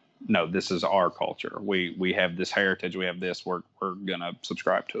 no, this is our culture. We have this heritage. We have this. We're going to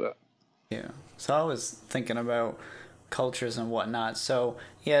subscribe to it. Yeah. So I was thinking about cultures and whatnot. So,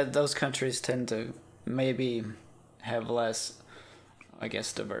 yeah, those countries tend to maybe have less, I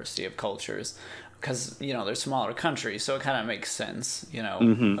guess, diversity of cultures because, they're smaller countries. So it kind of makes sense,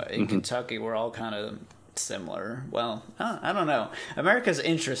 in Kentucky, we're all kind of similar. Well, I don't know. America's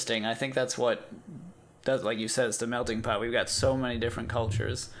interesting. I think that's what does, like you said, it's the melting pot. We've got so many different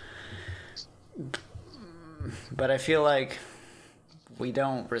cultures. But I feel like we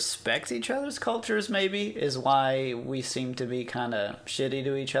don't respect each other's cultures, maybe, is why we seem to be kind of shitty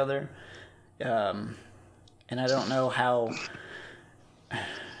to each other. And I don't know how...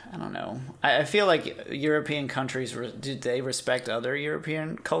 I don't know. I feel like European countries, do they respect other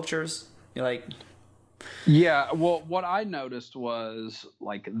European cultures? Yeah, well, what I noticed was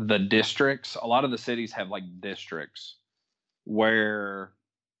like the districts. A lot of the cities have like districts where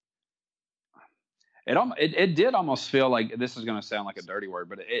it did almost feel like, this is going to sound like a dirty word,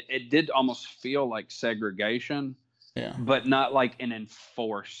 but it did almost feel like segregation. Yeah. But not like an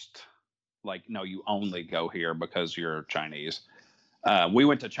enforced, like, no, you only go here because you're Chinese. We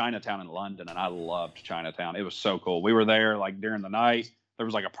went to Chinatown in London, and I loved Chinatown. It was so cool. We were there like during the night. There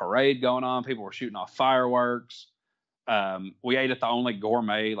was like a parade going on. People were shooting off fireworks. We ate at the only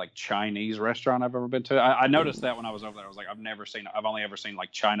gourmet like Chinese restaurant I've ever been to. I noticed that when I was over there. I was like, I've only ever seen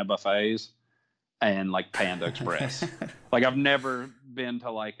like China buffets and like Panda Express. Like I've never been to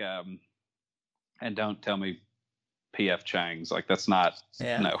like and don't tell me PF Chang's. Like that's not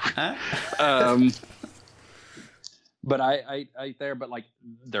no. But I ate there, but like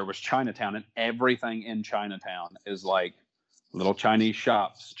there was Chinatown, and everything in Chinatown is like little Chinese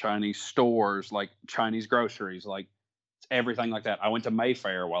shops, Chinese stores, like Chinese groceries, like everything like that. I went to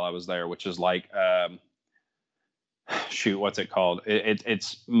Mayfair while I was there, which is like, what's it called?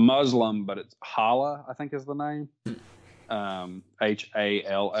 It's Muslim, but it's Hala, I think is the name. Hala,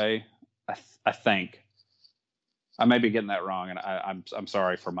 I think. I may be getting that wrong, and I'm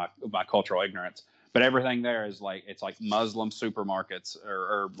sorry for my cultural ignorance. But everything there is like, it's like Muslim supermarkets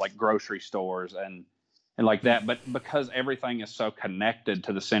or like grocery stores and like that. But because everything is so connected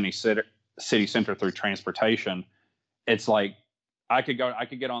to the city center through transportation, it's like I could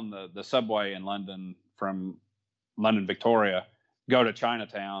get on the subway in London from London, Victoria, go to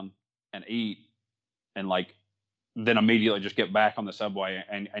Chinatown and eat, and like then immediately just get back on the subway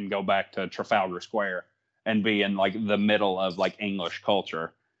and go back to Trafalgar Square and be in like the middle of like English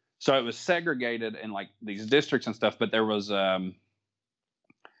culture. So it was segregated in like these districts and stuff, but there was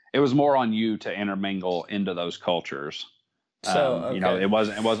it was more on you to intermingle into those cultures. So okay. It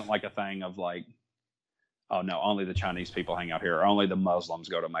wasn't like a thing of like, oh no, only the Chinese people hang out here, or only the Muslims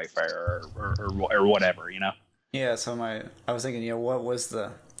go to Mayfair, or whatever, Yeah. So I was thinking, what were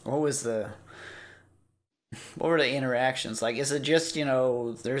the interactions like? Is it just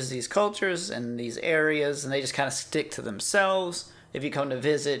there's these cultures and these areas, and they just kind of stick to themselves? If you come to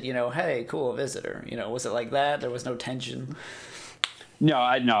visit, hey, cool, visitor. Was it like that? There was no tension. No,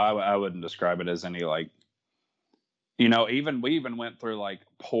 I wouldn't describe it as any like, we even went through like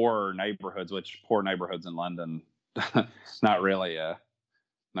poor neighborhoods, which poor neighborhoods in London, not really a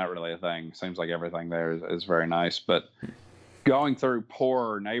thing. Seems like everything there is very nice, but going through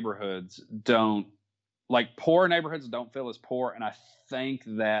poor neighborhoods don't feel as poor, and I think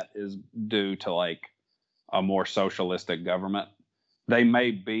that is due to like a more socialistic government. They may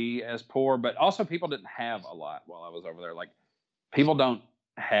be as poor, but also people didn't have a lot while I was over there. Like people don't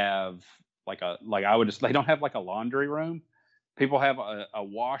have they don't have like a laundry room. People have a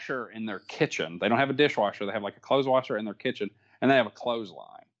washer in their kitchen. They don't have a dishwasher. They have like a clothes washer in their kitchen, and they have a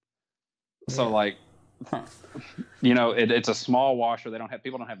clothesline. So like you know, it's a small washer.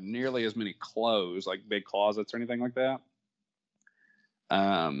 People don't have nearly as many clothes, like big closets or anything like that.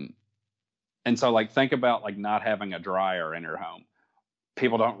 And so like think about like not having a dryer in your home.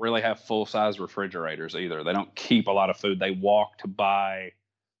 People don't really have full-size refrigerators either. They don't keep a lot of food. They walk to buy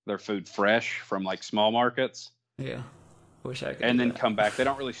their food fresh from like small markets. Yeah. Wish I could. And then come back. They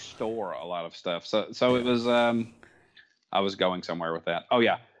don't really store a lot of stuff. So it was I was going somewhere with that. Oh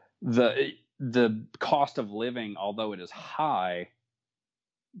yeah. The cost of living, although it is high,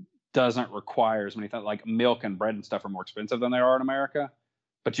 doesn't require as many things. Like milk and bread and stuff are more expensive than they are in America,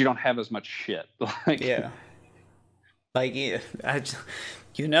 but you don't have as much shit. Like, yeah. Like, you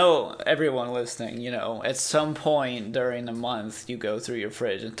know, everyone listening, you know, at some point during the month, you go through your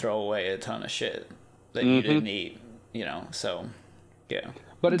fridge and throw away a ton of shit that you didn't eat, you know, so, yeah.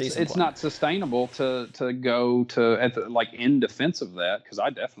 But it's not sustainable to go to, like, in defense of that, because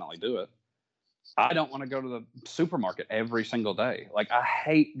I definitely do it. I don't want to go to the supermarket every single day. Like, I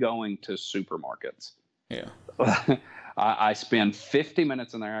hate going to supermarkets. Yeah. I spend 50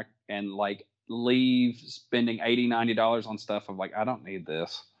 minutes in there and, like, leave spending $80-$90 on stuff of like, I don't need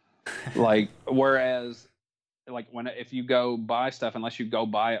this. Like, whereas like if you go buy stuff, unless you go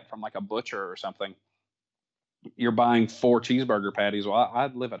buy it from like a butcher or something, you're buying 4 cheeseburger patties. Well,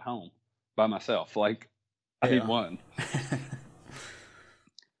 I'd live at home by myself. Like, I need one.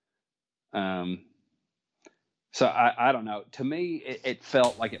 So I don't know. To me, it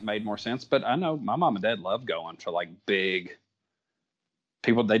felt like it made more sense, but I know my mom and dad love going to like big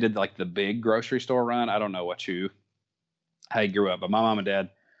people. They did like the big grocery store run. I don't know how you grew up, but my mom and dad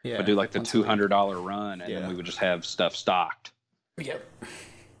would do like the $200 run, and then we would just have stuff stocked. Yep.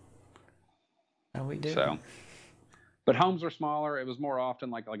 And we did. So, but homes were smaller. It was more often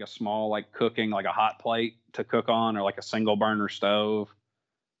like a small, like cooking, like a hot plate to cook on, or like a single burner stove,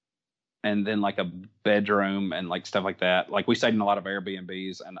 and then like a bedroom and like stuff like that. Like we stayed in a lot of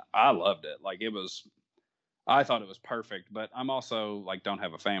Airbnbs, and I loved it. Like I thought it was perfect, but I'm also like, don't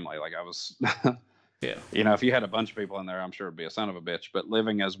have a family. Like I was, yeah. You know, if you had a bunch of people in there, I'm sure it'd be a son of a bitch, but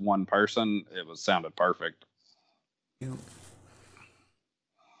living as one person, sounded perfect. Yeah.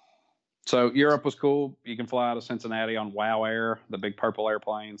 So Europe was cool. You can fly out of Cincinnati on WoW Air, the big purple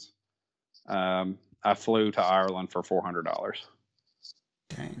airplanes. I flew to Ireland for $400.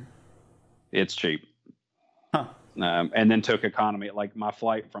 Dang. It's cheap. Huh. And then took economy. Like my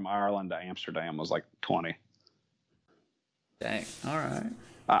flight from Ireland to Amsterdam was like 20. Dang. All right.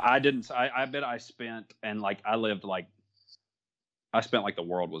 I bet I spent, and like I spent like the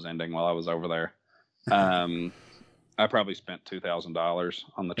world was ending while I was over there. I probably spent $2,000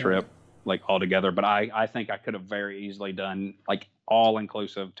 on the trip, like altogether. But I think I could have very easily done like all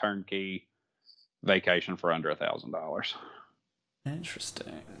inclusive turnkey vacation for under $1,000.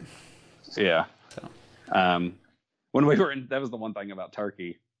 Interesting. Yeah. So. When we were that was the one thing about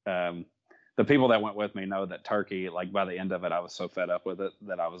Turkey. The people that went with me know that Turkey, like by the end of it, I was so fed up with it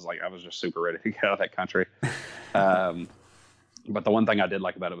that I was just super ready to get out of that country. But the one thing I did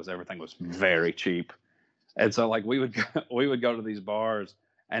like about it was everything was very cheap. And so like we would go to these bars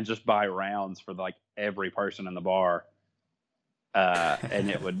and just buy rounds for like every person in the bar. And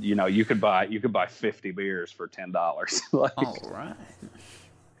it would, you know, you could buy 50 beers for $10. Like, all right.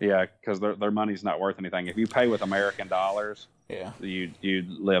 Yeah, because their money's not worth anything. If you pay with American dollars, you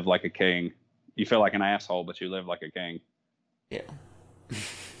live like a king. You feel like an asshole, but you live like a king. Yeah.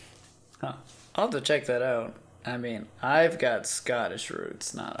 Huh. I'll have to check that out. I mean, I've got Scottish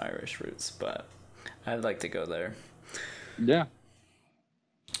roots, not Irish roots, but I'd like to go there. Yeah.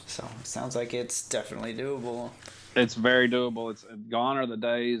 So, sounds like it's definitely doable. It's very doable. It's gone are the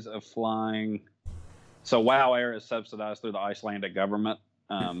days of flying. So WoW Air is subsidized through the Icelandic government.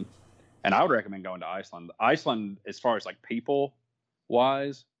 And I would recommend going to Iceland. Iceland, as far as like people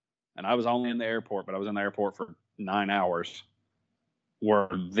wise, and I was only in the airport, but I was in the airport for 9 hours, were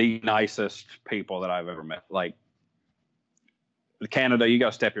the nicest people that I've ever met. Like Canada, you got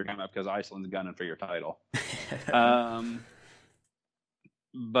to step your game up because Iceland's gunning for your title.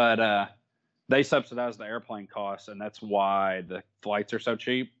 But they subsidize the airplane costs, and that's why the flights are so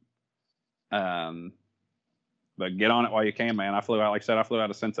cheap. But get on it while you can, man. I flew out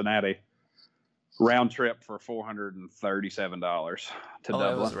of Cincinnati, round trip for $437 to Dublin.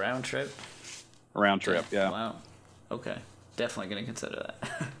 That was round trip? Round trip, yeah. Wow. Okay. Definitely going to consider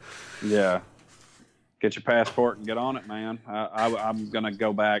that. Yeah. Get your passport and get on it, man. I'm going to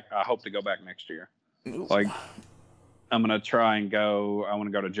go back. I hope to go back next year. Ooh. Like, I'm going to try and go. I want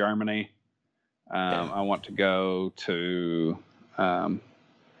to go to Germany. I want to go to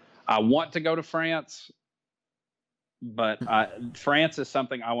France. But France is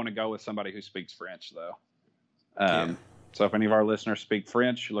something I want to go with somebody who speaks French, though. Yeah. So if any of our listeners speak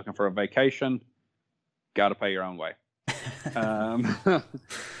French, you're looking for a vacation, got to pay your own way. All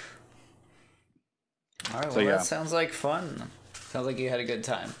right, well, that sounds like fun. Sounds like you had a good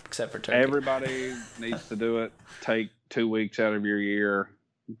time, except for Turkey. Everybody needs to do it. Take 2 weeks out of your year,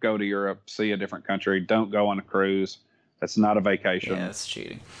 go to Europe, see a different country. Don't go on a cruise. That's not a vacation. Yeah, that's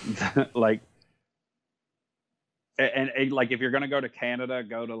cheating. like, and like if you're going to go to Canada,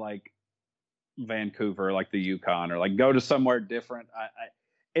 go to like Vancouver, like the Yukon, or like go to somewhere different.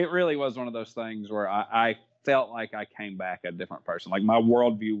 It really was one of those things where I felt like I came back a different person. Like my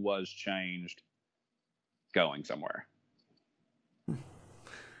worldview was changed going somewhere.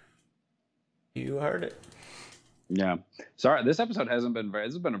 You heard it. Yeah. Sorry, this episode hasn't been very.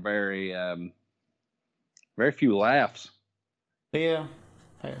 This has been a very, very few laughs. Yeah.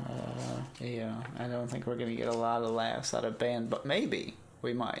 Yeah. I don't think we're gonna get a lot of laughs out of band, but maybe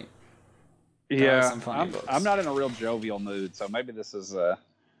we might. Yeah. I'm not in a real jovial mood, so maybe this is.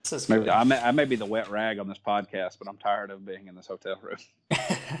 Maybe I may be the wet rag on this podcast, but I'm tired of being in this hotel room.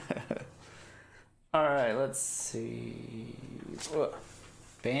 All right, let's see.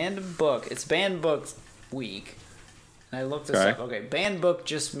 Banned book. It's banned book week. And I looked this up. Okay, banned book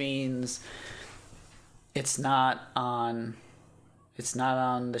just means it's not on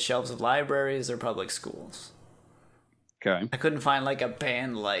the shelves of libraries or public schools. Okay. I couldn't find like a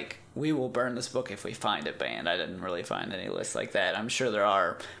ban like we will burn this book if we find it banned. I didn't really find any lists like that. I'm sure there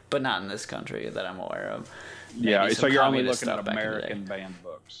are, but not in this country that I'm aware of. Yeah, so you're only looking at American banned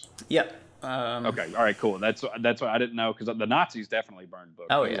books. Yep. Okay. All right. Cool. That's what I didn't know, because the Nazis definitely burned books.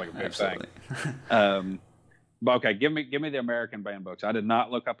 Oh yeah, like a big absolutely. Thing. But okay, give me the American banned books. I did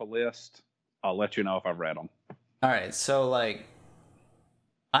not look up a list. I'll let you know if I've read them. All right. So like,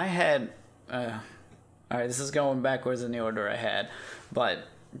 I had. All right, this is going backwards in the order I had, but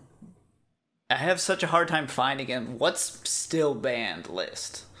I have such a hard time finding what's still banned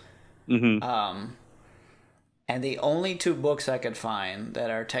list. Mm-hmm. And the only 2 books I could find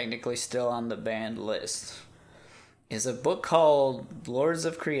that are technically still on the banned list is a book called Lords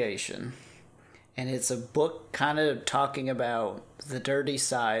of Creation, and it's a book kind of talking about the dirty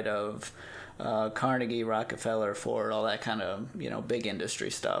side of Carnegie, Rockefeller, Ford, all that kind of big industry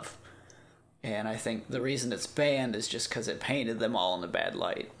stuff. And I think the reason it's banned is just because it painted them all in a bad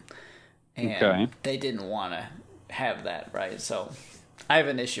light. And they didn't want to have that, right? So I have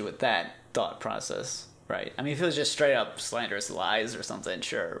an issue with that thought process, right? I mean, if it was just straight up slanderous lies or something,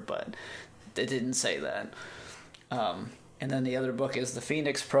 sure, but it didn't say that. And then the other book is The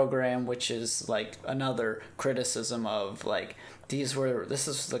Phoenix Program, which is like another criticism of like, this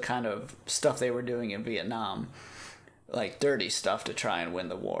is the kind of stuff they were doing in Vietnam, like dirty stuff to try and win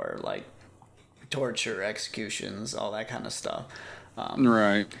the war, like torture, executions, all that kind of stuff.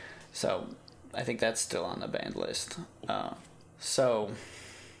 Right. So I think that's still on the banned list. So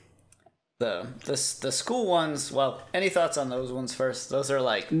the school ones, well, any thoughts on those ones first? Those are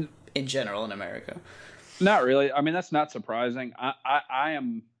like in general in America. Not really. I mean, that's not surprising. I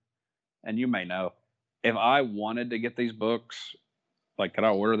am, and you may know, if I wanted to get these books, like, could I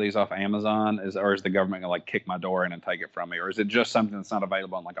order these off Amazon? Or is the government gonna like kick my door in and take it from me? Or is it just something that's not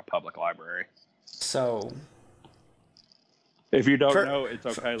available in like a public library? So if you don't know, it's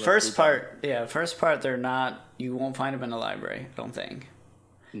okay. First part, they're not. You won't find them in a library, I don't think.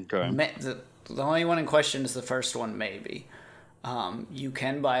 Okay. The only one in question is the first one, maybe. You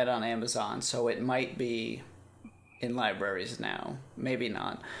can buy it on Amazon, so it might be in libraries now. Maybe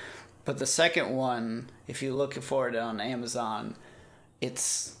not. But the second one, if you look for it on Amazon,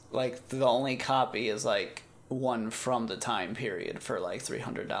 it's like the only copy is like one from the time period for like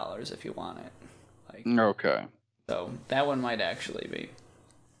 $300 if you want it. Like, okay. So that one might actually be.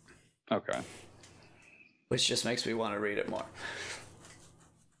 Okay. Which just makes me want to read it more.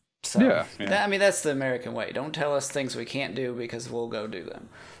 So, yeah. I mean, that's the American way. Don't tell us things we can't do because we'll go do them.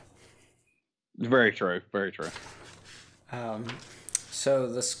 Very true. Very true. So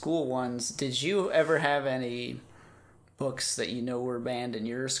the school ones, did you ever have any books that you know were banned in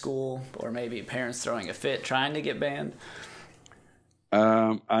your school, or maybe parents throwing a fit trying to get banned?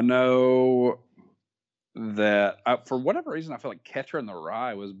 I know that for whatever reason, I feel like Catcher in the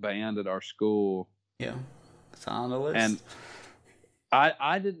Rye was banned at our school. Yeah, it's on the list. And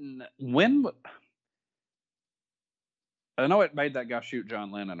I didn't. When I know it made that guy shoot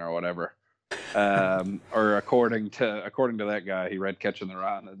John Lennon or whatever. Or according to that guy, he read Catcher in the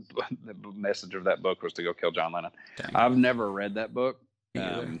Rye, and the message of that book was to go kill John Lennon. Dang. I've never read that book.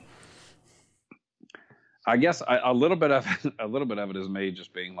 I guess a little bit of it is me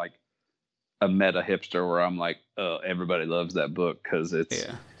just being like, a meta hipster where I'm like, everybody loves that book because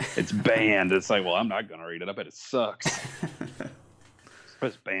it's banned. It's like, well, I'm not gonna read it. I bet it sucks.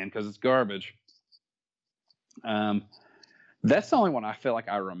 It's banned because it's garbage. That's the only one I feel like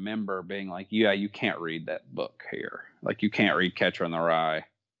I remember being like, yeah, you can't read that book here. Like, you can't read Catcher in the Rye.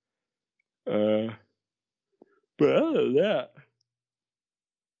 But other than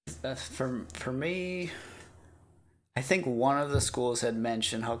that, for me, I think one of the schools had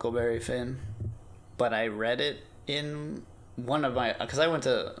mentioned Huckleberry Finn, but I read it in one of my, because I went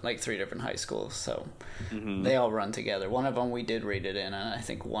to like 3 different high schools, so they all run together. One of them we did read it in, and I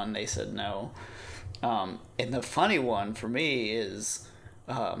think one they said no. And the funny one for me is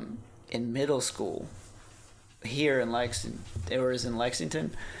in middle school here in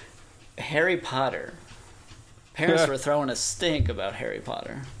Lexington, Harry Potter. Parents were throwing a stink about Harry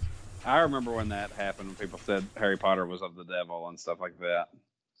Potter. I remember when that happened, when people said Harry Potter was of the devil and stuff like that.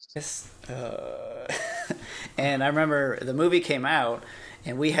 And I remember the movie came out,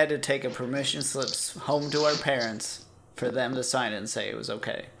 and we had to take a permission slips home to our parents for them to sign it and say it was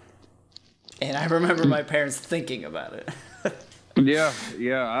okay. And I remember my parents thinking about it. Yeah.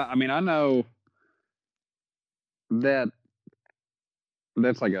 I mean, I know that's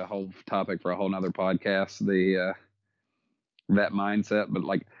like a whole topic for a whole nother podcast, that mindset. But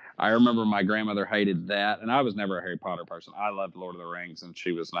like, I remember my grandmother hated that, and I was never a Harry Potter person. I loved Lord of the Rings, and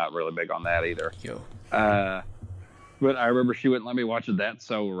she was not really big on that either. But I remember she wouldn't let me watch That's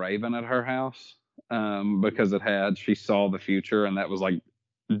So Raven at her house because she saw the future, and that was like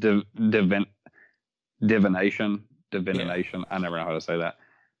divination. Yeah. I never know how to say that.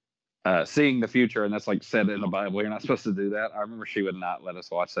 Seeing the future, and that's like said in the Bible. You're not supposed to do that. I remember she would not let us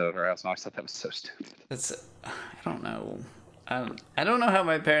watch that at her house, and I thought that was so stupid. I don't know. I don't know how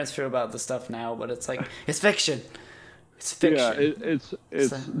my parents feel about the stuff now, but it's like, it's fiction. It's fiction. Yeah,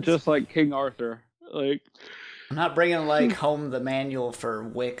 it's just like King Arthur. Like, I'm not bringing like home the manual for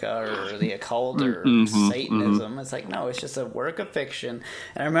Wicca or the occult or Satanism. It's like, no, it's just a work of fiction.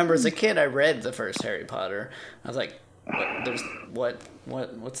 And I remember as a kid, I read the first Harry Potter. I was like,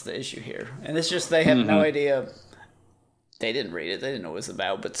 what's the issue here? And it's just they have no idea. They didn't read it. They didn't know what it was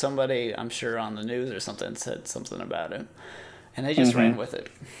about. But somebody, I'm sure on the news or something, said something about it, and they just ran with it.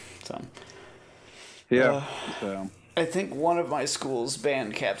 So yeah. I think one of my schools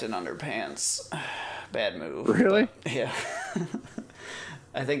banned Captain Underpants. Bad move. Really? But, yeah.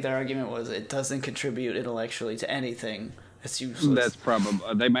 I think their argument was it doesn't contribute intellectually to anything. It's useless. That's probably.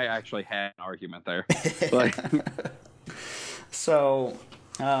 They may actually have an argument there. Like. So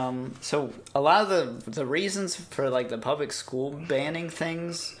a lot of the reasons for like the public school banning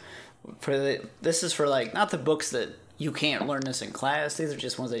things this is for like not the books that you can't learn this in class. These are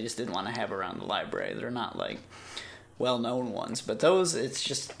just ones they just didn't want to have around the library. They're not like well-known ones, but those, it's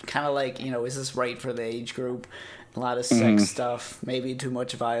just kind of like, is this right for the age group? A lot of sex stuff, maybe too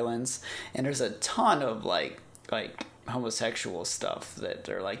much violence, and there's a ton of like homosexual stuff that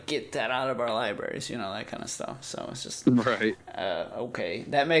they're like, get that out of our libraries, that kind of stuff. So it's just right. Okay,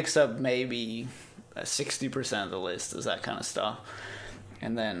 that makes up maybe 60% of the list is that kind of stuff.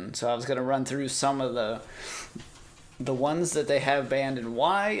 And then so I was gonna run through some of the ones that they have banned and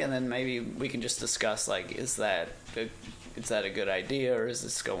why, and then maybe we can just discuss like, is that a good idea or is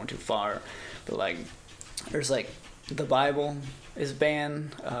this going too far? But like, there's like the Bible is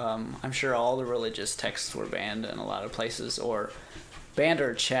banned. I'm sure all the religious texts were banned in a lot of places, or banned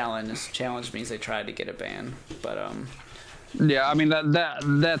or challenged. Challenged means they tried to get it banned, but yeah, I mean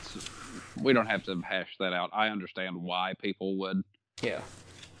that's we don't have to hash that out. I understand why people would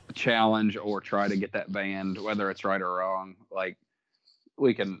challenge or try to get that banned, whether it's right or wrong. Like,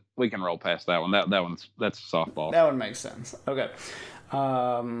 we can roll past that one. That's softball. That one makes sense. Okay.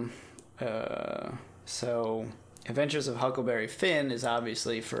 So Adventures of Huckleberry Finn is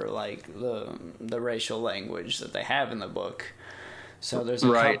obviously for like the racial language that they have in the book. So there's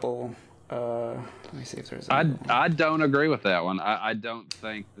a couple. Let me see if there's. I don't agree with that one. I don't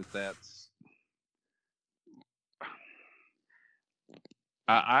think that's.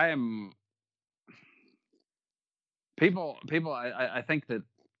 I am. People. I think that.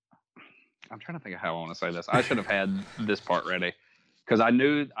 I'm trying to think of how I want to say this. I should have had this part ready because I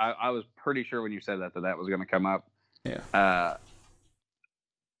knew I was pretty sure when you said that was going to come up. Yeah.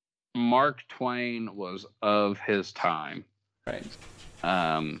 Mark Twain was of his time. Right.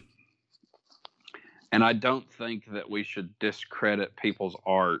 And I don't think that we should discredit people's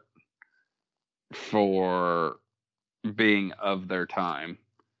art for being of their time.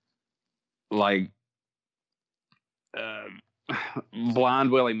 Like,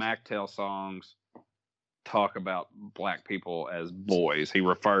 Blind Willie McTell songs talk about black people as boys. He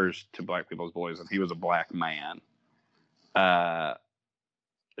refers to black people as boys, and he was a black man.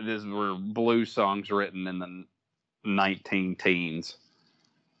 These were blues songs written in the 19 teens.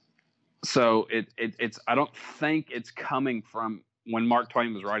 So it's I don't think it's coming from when Mark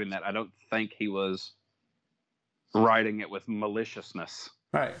Twain was writing that. I don't think he was writing it with maliciousness,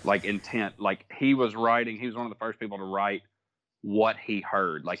 right? Like intent. Like he was writing. He was one of the first people to write what he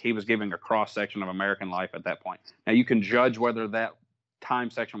heard. Like he was giving a cross section of American life at that point. Now you can judge whether that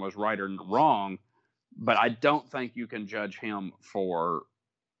time section was right or wrong, but I don't think you can judge him for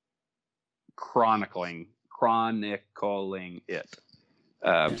chronicling it.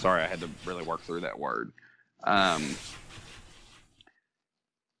 Sorry, I had to really work through that word.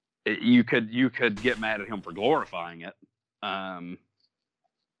 You could get mad at him for glorifying it,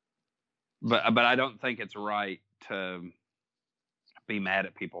 but I don't think it's right to be mad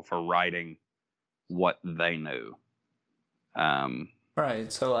at people for writing what they knew.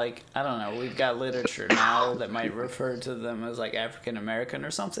 Right. So, like, I don't know. We've got literature now that might refer to them as like African American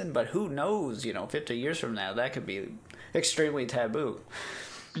or something, but who knows? 50 years from now, that could be extremely taboo.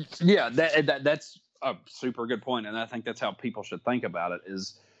 Yeah, that's a super good point, and I think that's how people should think about it.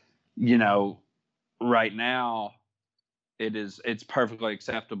 Is right now, it's perfectly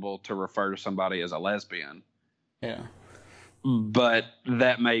acceptable to refer to somebody as a lesbian. Yeah. But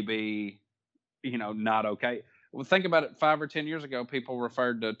that may be, not okay. Well, think about it. 5 or 10 years ago, people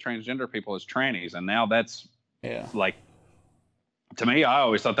referred to transgender people as trannies, and now that's like, to me, I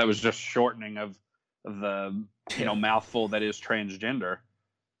always thought that was just shortening of the mouthful that is transgender.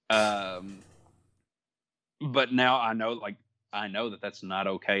 But now I know that that's not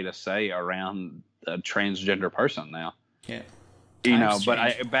okay to say around a transgender person now. Yeah.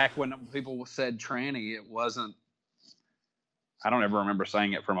 But back when people said tranny, it wasn't. I don't ever remember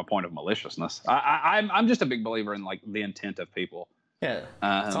saying it from a point of maliciousness. I'm just a big believer in like the intent of people. Yeah,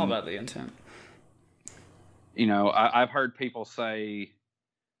 it's all about the intent. I've heard people say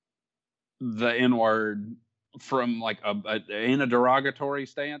the N-word from like in a derogatory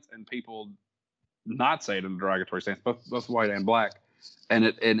stance, and people not say it in a derogatory stance, both white and black, and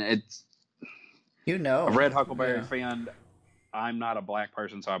it's I've read Huckleberry Finn. I'm not a black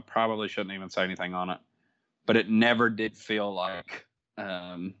person, so I probably shouldn't even say anything on it. But it never did feel like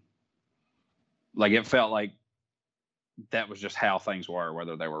it felt like that was just how things were,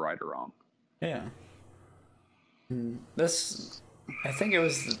 whether they were right or wrong. Yeah. I think it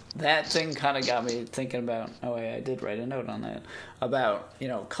was that thing kind of got me thinking about, I did write a note on that, about,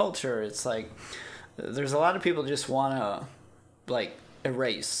 culture. It's like, there's a lot of people just want to, like,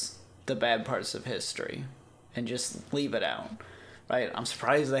 erase the bad parts of history and just leave it out. Right, I'm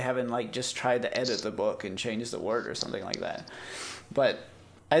surprised they haven't just tried to edit the book and change the word or something like that. But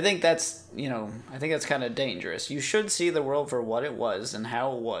I think that's kind of dangerous. You should see the world for what it was and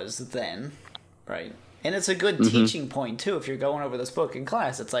how it was then, right? And it's a good teaching point too. If you're going over this book in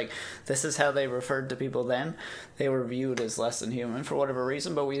class, it's like, this is how they referred to people then. They were viewed as less than human for whatever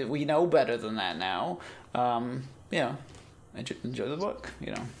reason, but we know better than that now. Enjoy the book,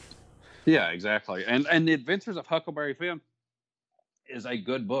 Yeah, exactly. And The Adventures of Huckleberry Finn is a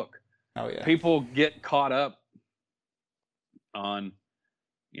good book. Oh yeah. People get caught up on,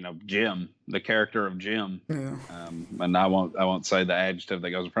 Jim, the character of Jim. Yeah. And I won't say the adjective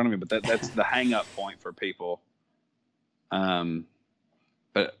that goes in front of me, but that's the hang up point for people.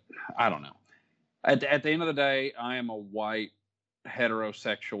 But I don't know. At the end of the day, I am a white,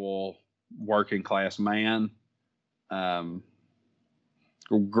 heterosexual, working class man,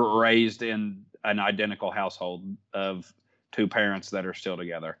 raised in an identical household of 2 parents that are still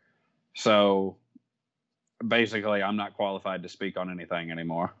together. So basically, I'm not qualified to speak on anything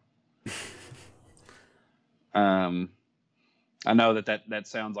anymore. I know that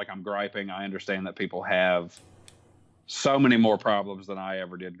sounds like I'm griping. I understand that people have so many more problems than I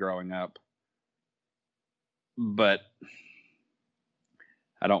ever did growing up. But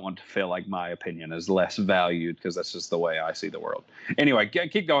I don't want to feel like my opinion is less valued, because that's just the way I see the world. Anyway,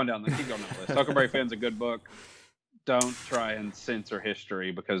 keep going down the list. Huckleberry Finn's a good book. Don't try and censor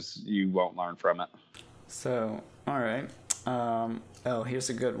history, because you won't learn from it. So, all right. Here's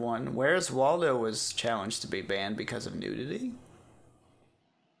a good one. Where's Waldo was challenged to be banned because of nudity?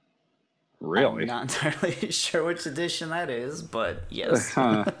 Really? I'm not entirely sure which edition that is, but yes.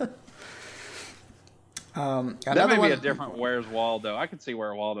 That may be a different Where's Waldo. I could see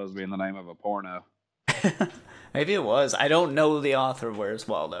Where Waldo's being the name of a porno. Maybe it was. I don't know the author of Where's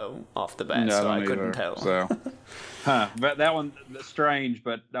Waldo off the bat, so I couldn't tell. So. But that one strange,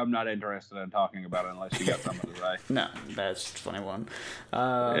 but I'm not interested in talking about it unless you got something to say. No, that's a funny one.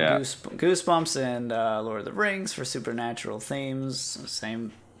 Yeah. Goosebumps and Lord of the Rings for supernatural themes.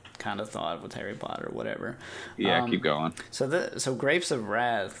 Same kind of thought with Harry Potter, whatever. Yeah, keep going. So Grapes of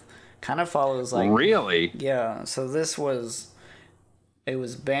Wrath kind of follows like Really? Yeah. So it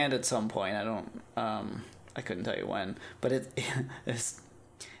was banned at some point. I couldn't tell you when, but it's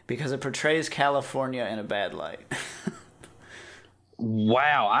because it portrays California in a bad light.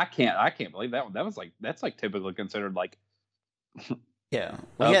 Wow, I can't believe that one. That's like typically considered like Yeah,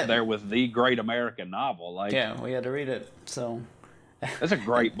 there with the great American novel. Like, yeah, we had to read it. So that's a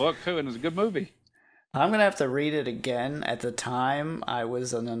great book too, and it's a good movie. I'm gonna have to read it again. At the time, I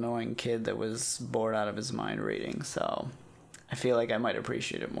was an annoying kid that was bored out of his mind reading, so I feel like I might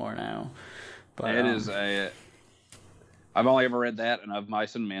appreciate it more now. But it is I've only ever read that and Of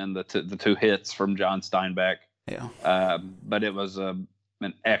Mice and Men, the two hits from John Steinbeck. Yeah. But it was an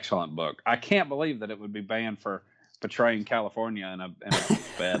excellent book. I can't believe that it would be banned for portraying California in a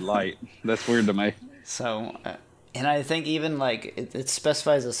bad light. That's weird to me. So, and I think even like it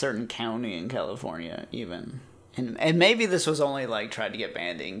specifies a certain county in California, even, and maybe this was only like tried to get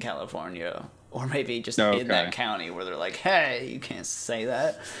banned in California, or maybe just in that county where they're like, hey, you can't say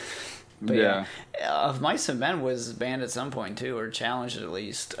that. But yeah, Of Mice and Men was banned at some point too, or challenged at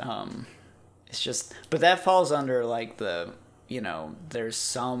least. It's just, but that falls under like there's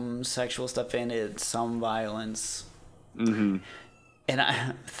some sexual stuff in it, some violence. Mm-hmm. And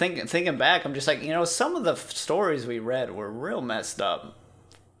I thinking back, I'm just like, some of the stories we read were real messed up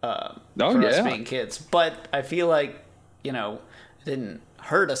for us being kids. But I feel like, it didn't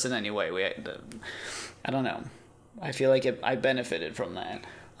hurt us in any way. I don't know. I feel like I benefited from that.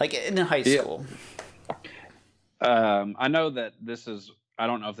 Like in high school. Yeah. I know that I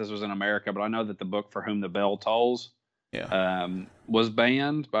don't know if this was in America, but I know that the book For Whom the Bell Tolls was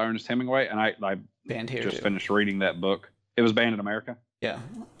banned by Ernest Hemingway, and I banned here just too. Finished reading that book. It was banned in America? Yeah,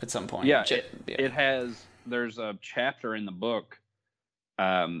 at some point. Yeah, there's a chapter in the book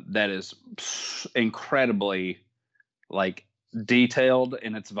that is incredibly like detailed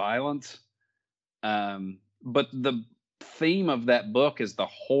in its violence. But the theme of that book is the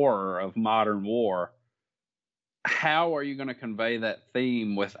horror of modern war. How are you going to convey that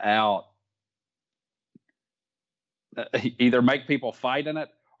theme without either make people fight in it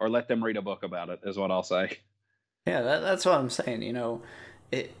or let them read a book about it, is what I'll say. Yeah, that's what I'm saying.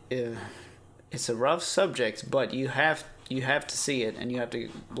 It's a rough subject, but you have to see it and you have to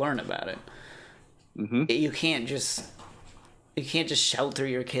learn about it. Mm-hmm. You can't just shelter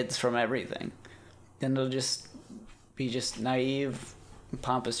your kids from everything. Then they'll just be naive,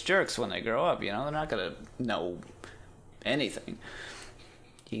 pompous jerks when they grow up. They're not gonna know anything.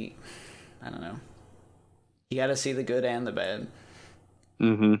 I don't know. You got to see the good and the bad.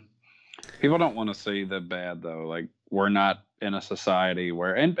 Mm-hmm. People don't want to see the bad though. Like, we're not in a society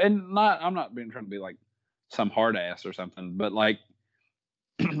where, and not, I'm not trying to be like some hard ass or something, but like,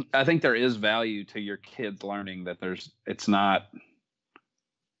 I think there is value to your kids learning that it's not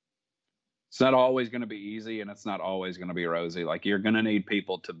always going to be easy, and it's not always going to be rosy. Like, you're going to need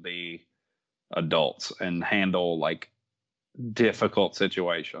people to be adults and handle like difficult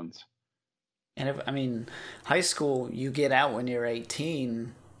situations. And high school, you get out when you're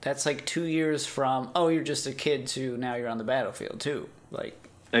 18. That's like 2 years from, you're just a kid to now you're on the battlefield too. Like,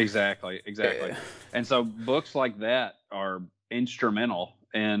 exactly. And so books like that are instrumental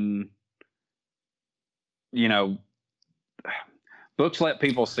in, books let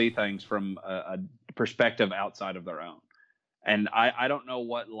people see things from a perspective outside of their own. And I don't know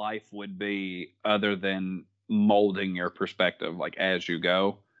what life would be other than molding your perspective, like, as you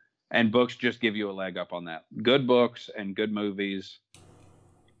go. And books just give you a leg up on that. Good books and good movies,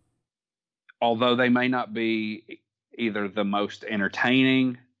 although they may not be either the most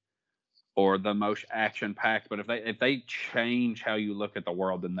entertaining or the most action-packed, but if they change how you look at the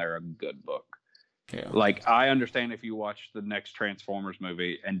world, then they're a good book. Yeah. Like, I understand if you watch the next Transformers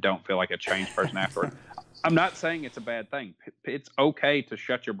movie and don't feel like a changed person afterward. I'm not saying it's a bad thing. It's okay to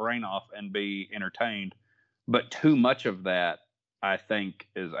shut your brain off and be entertained, but too much of that, I think,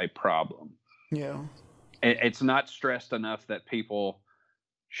 is a problem. Yeah. It's not stressed enough that people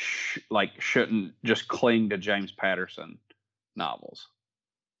shouldn't just cling to James Patterson novels.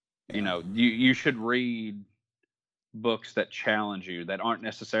 Yeah. You should read books that challenge you, that aren't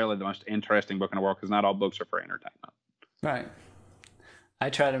necessarily the most interesting book in the world, because not all books are for entertainment. Right.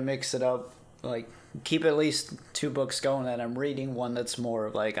 I try to mix it up like keep at least 2 books going that I'm reading. One that's more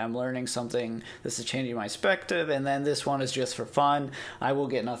of like I'm learning something. This is changing my perspective, and then this one is just for fun. I will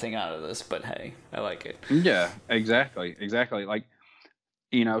get nothing out of this, but hey, I like it. Yeah, exactly. Like,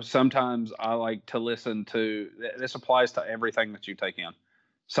 sometimes I like to listen to. This applies to everything that you take in.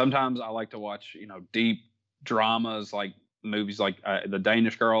 Sometimes I like to watch, deep dramas, like movies like The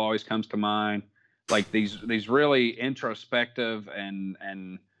Danish Girl always comes to mind. Like these really introspective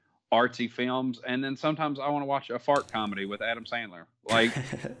and artsy films, and then sometimes I want to watch a fart comedy with Adam Sandler. Like,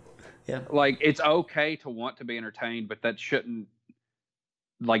 yeah, like it's okay to want to be entertained, but that shouldn't,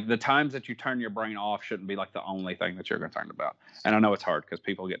 like, the times that you turn your brain off shouldn't be like the only thing that you're concerned about. And I know it's hard because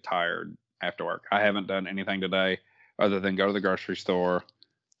people get tired after work. I haven't done anything today other than go to the grocery store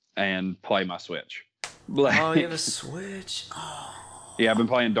and play my Switch. Oh, you have a Switch? Oh. Yeah, I've been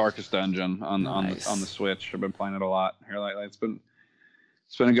playing Darkest Dungeon on Nice. on the Switch. I've been playing it a lot here lately. It's been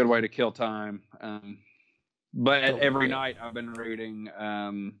a good way to kill time. But every night I've been reading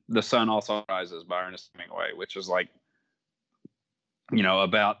The Sun Also Rises by Ernest Hemingway, which is like,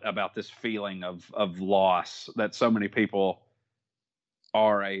 about this feeling of loss that so many people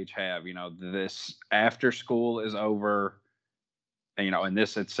our age have. This after school is over, and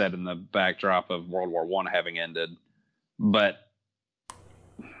this it's set in the backdrop of World War I having ended. But,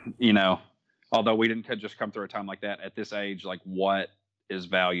 although we didn't just come through a time like that, at this age, like, what is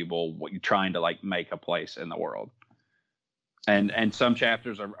valuable, what you're trying to like make a place in the world. And some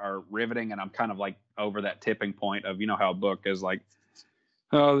chapters are riveting, and I'm kind of like over that tipping point of, how a book is like,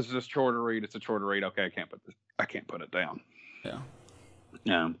 oh, this is a chore to read. It's a chore to read. Okay, I can't put it down. Yeah.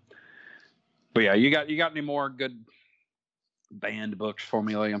 Yeah. But yeah, you got any more good banned books for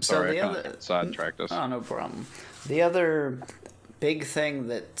me, Lee? I'm sorry, I kind of sidetracked us. Oh, no problem. The other big thing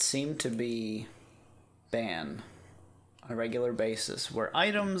that seemed to be banned on a regular basis were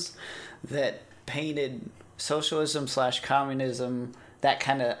items that painted socialism/communism, that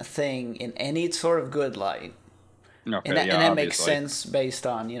kind of thing, in any sort of good light. Okay, and that obviously makes sense based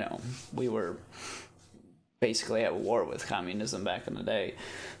on, we were basically at war with communism back in the day.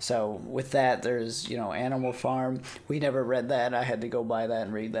 So with that, there's, Animal Farm. We never read that. I had to go buy that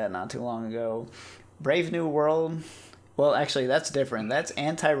and read that not too long ago. Brave New World. Well, actually, that's different. That's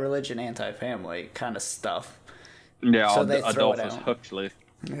anti-religion, anti-family kind of stuff. Yeah, so they throw Adolphus it out. Huxley.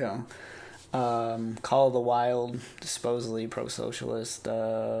 Yeah. Call of the Wild, supposedly pro-socialist.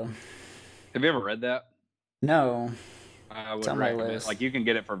 Have you ever read that? No. I would recommend it. Like, you can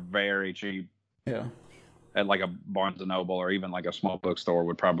get it for very cheap. Yeah. At like a Barnes & Noble, or even like a small bookstore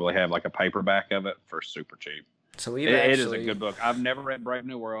would probably have like a paperback of it for super cheap. So it is a good book. I've never read Brave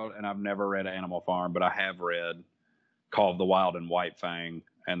New World, and I've never read Animal Farm, but I have read Call of the Wild and White Fang,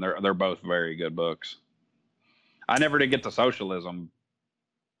 and they're both very good books. I never did get the socialism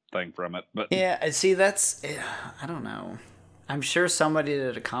thing from it, but yeah, see, that's, I don't know. I'm sure somebody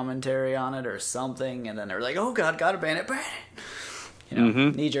did a commentary on it or something, and then they're like, "Oh God, gotta ban it, ban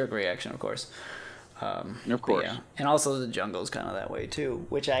it." Knee-jerk reaction, of course. Of course. Yeah. And also The Jungle's kind of that way too,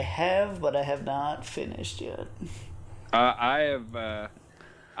 which I have, but I have not finished yet. I have.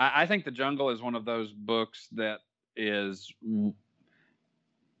 I think The Jungle is one of those books that is.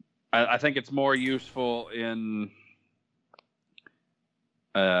 I think it's more useful in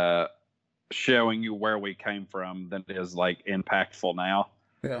showing you where we came from than it is like impactful now.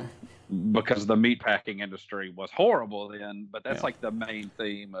 Yeah. Because the meatpacking industry was horrible then, but that's like the main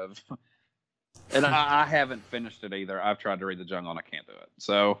theme of. And I haven't finished it either. I've tried to read The Jungle and I can't do it.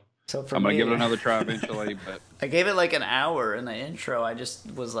 So I'm going to give it another try eventually. But I gave it like an hour in the intro. I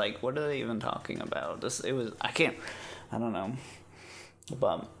just was like, what are they even talking about? I don't know.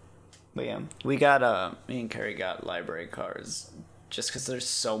 But yeah, we got, me and Carrie got library cards just because there's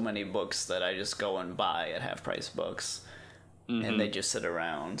so many books that I just go and buy at half-price books. And they just sit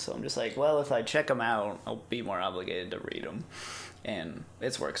around. So I'm just like, well, if I check them out, I'll be more obligated to read them. And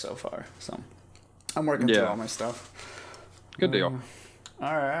it's worked so far. So I'm working through all my stuff. Good deal.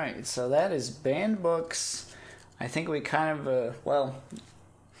 All right. So that is banned books. I think we kind of,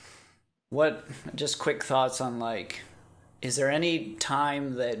 just quick thoughts on, like, is there any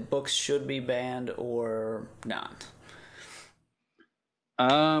time that books should be banned or not?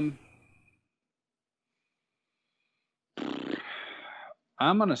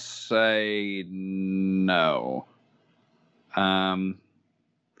 I'm going to say no. I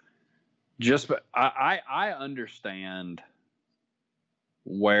understand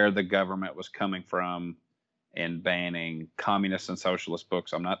where the government was coming from in banning communist and socialist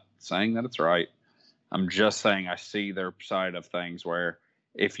books. I'm not saying that it's right. I'm just saying I see their side of things, where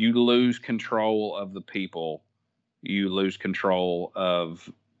if you lose control of the people, you lose control of,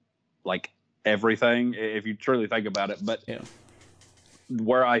 like, everything if you truly think about it. But Yeah.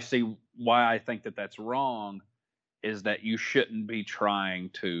 where I see why I think that that's wrong is that you shouldn't be trying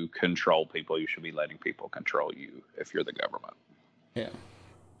to control people. You should be letting people control you if you're the government. Yeah.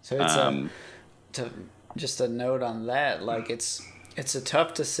 So it's just a note on that. Like it's a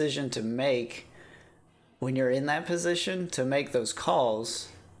tough decision to make when you're in that position to make those calls,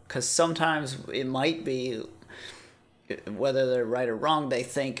 because sometimes it might be, whether they're right or wrong, they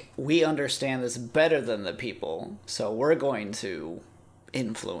think we understand this better than the people, so we're going to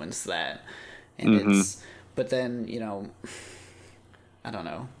influence that. And it's, but then, I don't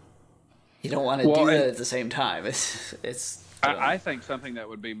know. You don't want to do that at the same time. I think something that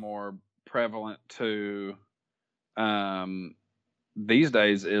would be more prevalent to these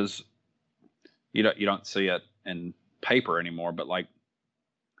days is you don't see it in paper anymore, but like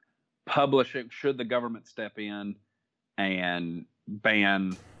publishing, should the government step in and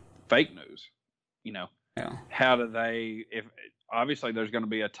ban fake news? How do they, if obviously there's going to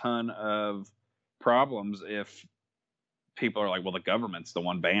be a ton of problems if people are like, well, the government's the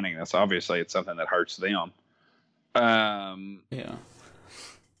one banning this. Obviously it's something that hurts them.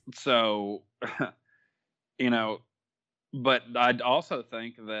 So, but I'd also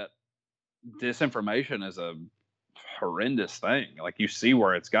think that disinformation is a horrendous thing. Like, you see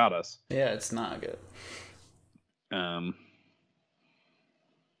where it's got us. Yeah, it's not good.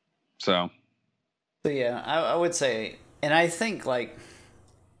 So yeah, I would say, and I think like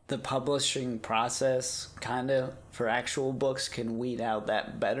the publishing process kind of for actual books can weed out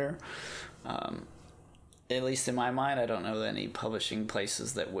that better. At least in my mind, I don't know any publishing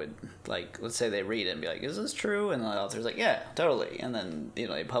places that would, like, let's say they read it and be like, is this true? And the author's like, yeah, totally. And then,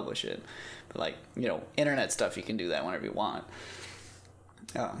 they publish it. But like, internet stuff, you can do that whenever you want.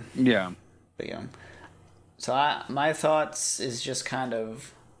 yeah. But yeah. So my thoughts is just kind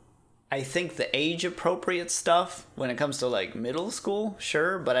of, I think the age appropriate stuff when it comes to like middle school,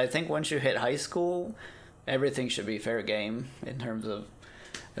 sure. But I think once you hit high school, everything should be fair game in terms of,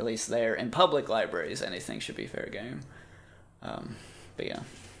 at least there in public libraries, anything should be fair game. But yeah.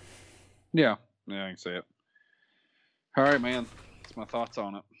 Yeah, I can see it. All right, man. That's my thoughts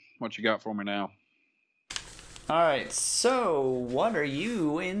on it. What you got for me now? All right, so what are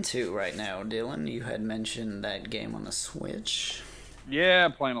you into right now, Dylan? You had mentioned that game on the Switch. Yeah,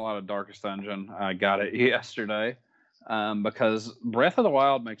 playing a lot of Darkest Dungeon. I got it yesterday because Breath of the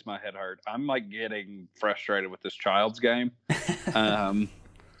Wild makes my head hurt. I'm like getting frustrated with this child's game.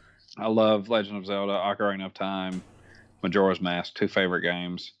 I love Legend of Zelda, Ocarina of Time, Majora's Mask, 2 favorite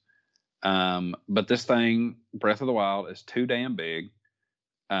games. But this thing, Breath of the Wild, is too damn big.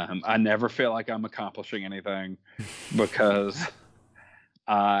 I never feel like I'm accomplishing anything because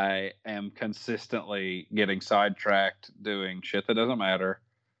I am consistently getting sidetracked doing shit that doesn't matter.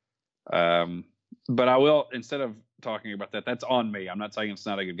 But I will, instead of talking about that, that's on me. I'm not saying it's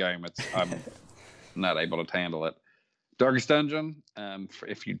not a good game. I'm not able to handle it. Darkest Dungeon,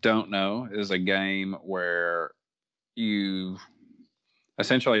 if you don't know, is a game where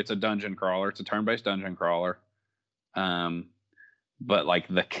essentially it's a dungeon crawler. It's a turn-based dungeon crawler. But like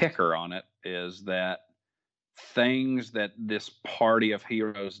the kicker on it is that things that this party of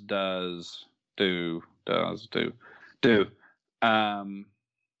heroes do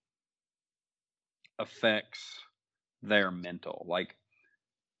affects their mental. Like,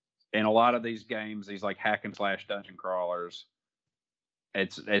 in a lot of these games, these like hack and slash dungeon crawlers,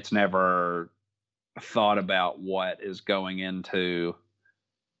 it's never thought about what is going into,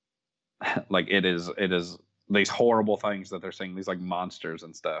 like, it is these horrible things that they're seeing, these like monsters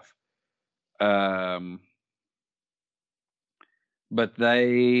and stuff. But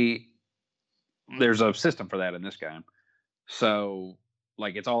there's a system for that in this game. So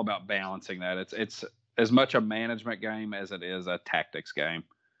like, it's all about balancing that. It's as much a management game as it is a tactics game.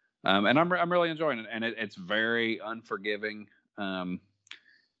 And I'm really enjoying it, and it's very unforgiving.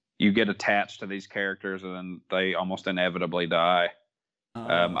 You get attached to these characters, and then they almost inevitably die.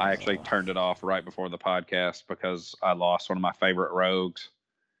 I actually turned it off right before the podcast because I lost one of my favorite rogues.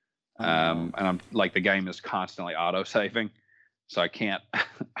 And I'm like, the game is constantly auto saving, so I can't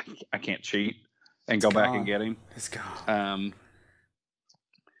cheat and go back and get him. It's gone.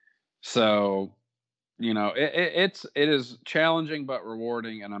 So, it is challenging but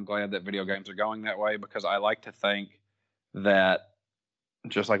rewarding, and I'm glad that video games are going that way, because I like to think that,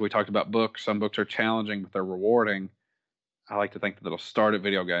 just like we talked about books, some books are challenging but they're rewarding. I like to think that it'll start at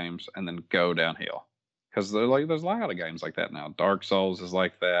video games and then go downhill, because there's a lot of games like that now. Dark Souls is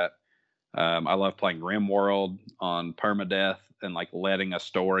like that. I love playing RimWorld on permadeath and like letting a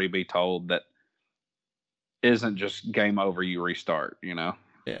story be told that isn't just game over, you restart. Yeah.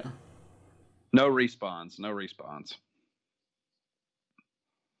 No respawns. No respawns.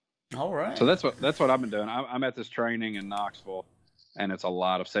 All right. So that's what I've been doing. I'm at this training in Knoxville, and it's a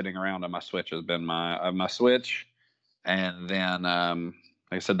lot of sitting around. And my Switch has been my Switch, and then like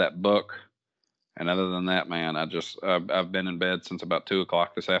I said, that book. And other than that, man, I've been in bed since about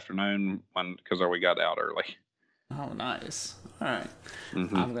 2:00 this afternoon because we got out early. Oh, nice. All right.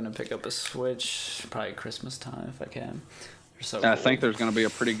 Mm-hmm. I'm gonna pick up a Switch probably Christmas time if I can. I think there's gonna be a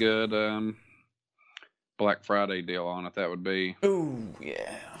pretty good Black Friday deal on it. That would be. Ooh,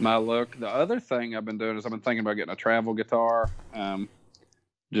 yeah. My look. The other thing I've been doing is I've been thinking about getting a travel guitar,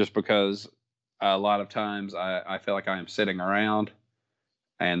 just because a lot of times I feel like I am sitting around.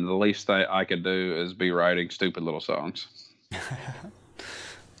 And the least that I could do is be writing stupid little songs. You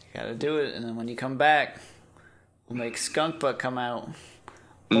gotta do it, and then when you come back, we'll make Skunk Butt come out.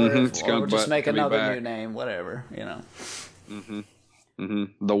 Or we'll just make another new name, whatever, you know.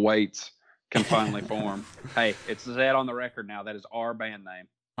 The weights can finally form. Hey, it's that on the record now. That is our band name.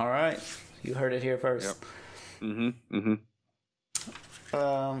 All right. You heard it here first. Yep.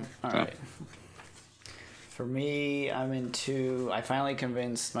 All right. For me, I finally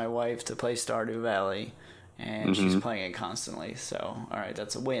convinced my wife to play Stardew Valley, and she's playing it constantly. So, all right,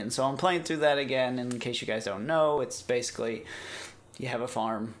 that's a win. So I'm playing through that again. And in case you guys don't know, it's basically you have a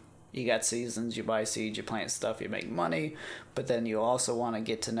farm, you got seasons, you buy seeds, you plant stuff, you make money, but then you also want to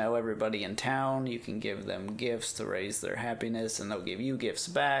get to know everybody in town. You can give them gifts to raise their happiness, and they'll give you gifts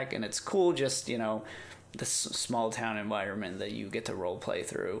back. And it's cool, just, this small town environment that you get to role play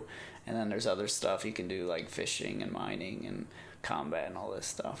through. And then there's other stuff you can do, like fishing and mining and combat and all this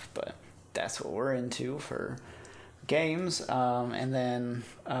stuff. But that's what we're into for games. And then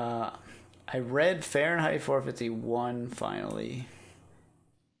I read Fahrenheit 451 finally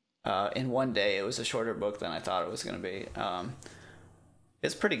in one day. It was a shorter book than I thought it was going to be.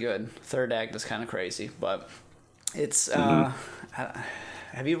 It's pretty good. Third act is kind of crazy, but it's... have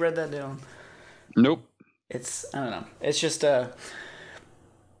you read that, Dylan? Nope. I don't know. It's just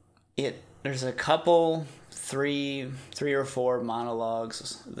there's a couple, three or four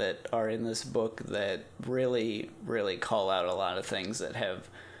monologues that are in this book that really, really call out a lot of things that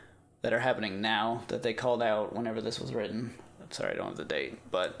are happening now that they called out whenever this was written. I'm sorry, I don't have the date,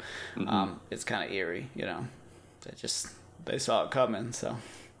 but it's kind of eerie, they saw it coming, so.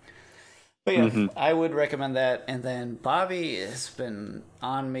 But yeah, I would recommend that. And then Bobby has been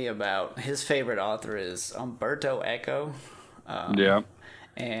on me about his favorite author is Umberto Eco. Yeah.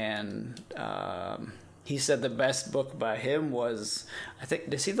 And he said the best book by him was, I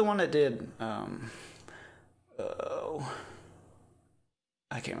think, is he the one that did, I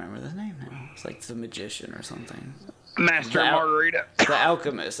can't remember the name now. It's like The Magician or something. Master Margarita. The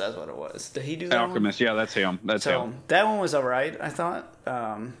Alchemist, that's what it was. Did he do that Alchemist, one? Yeah, that's him. Him. That one was all right, I thought.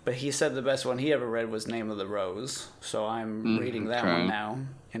 But he said the best one he ever read was Name of the Rose. So I'm reading that one now.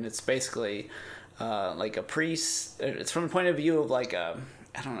 And it's basically like a priest. It's from the point of view of like I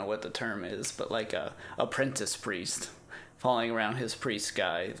don't know what the term is, but like a apprentice priest following around his priest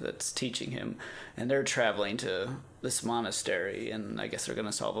guy that's teaching him. And they're traveling to this monastery, and I guess they're going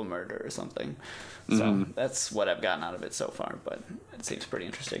to solve a murder or something. So that's what I've gotten out of it so far, but it seems pretty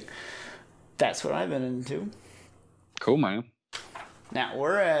interesting. That's what I've been into. Cool, man. Now,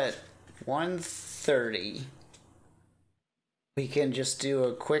 we're at 1:30. We can just do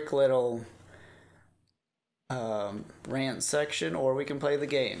a quick little rant section, or we can play the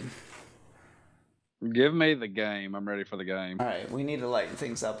game. Give me the game. I'm ready for the game. All right, we need to lighten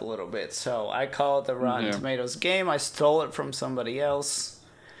things up a little bit. So I call it the Rotten Tomatoes game. I stole it from somebody else.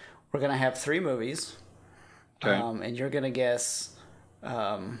 We're going to have 3 movies. Okay. And you're going to guess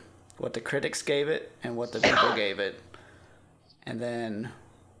what the critics gave it and what the people gave it. And then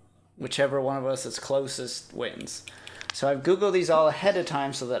whichever one of us is closest wins. So I've Googled these all ahead of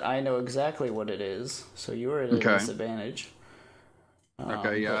time so that I know exactly what it is. So you're at a disadvantage.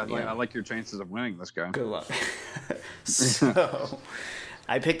 Okay, I like your chances of winning this guy. Good luck. So,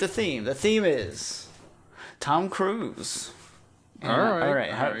 I picked a theme. The theme is Tom Cruise. All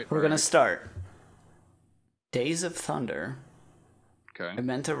right. We're going to start. Days of Thunder. Okay. I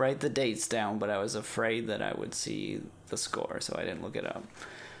meant to write the dates down, but I was afraid that I would see the score, so I didn't look it up.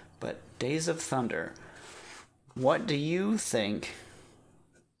 But Days of Thunder. What do you think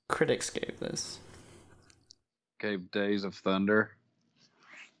critics gave this? Gave Days of Thunder.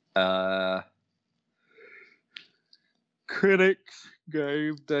 Critics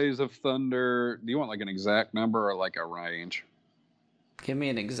gave Days of Thunder. Do you want like an exact number or like a range? Give me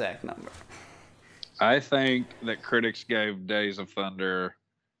an exact number. I think that critics gave Days of Thunder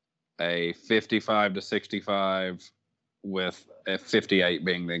a 55 to 65, with a 58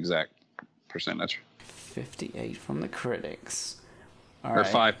 being the exact percentage. 58 from the critics. All or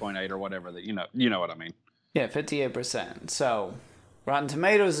right. 5.8 or whatever. That you know what I mean. Yeah, 58%. So Rotten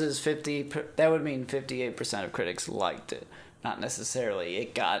Tomatoes is 50. That would mean 58% of critics liked it. Not necessarily.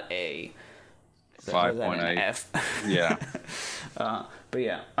 It got a 5.8 F. Yeah. But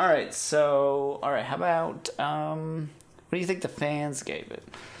yeah. All right. So how about what do you think the fans gave it?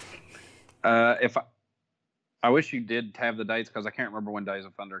 If I wish you did have the dates because I can't remember when Days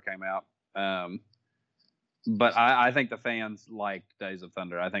of Thunder came out. But I think the fans liked Days of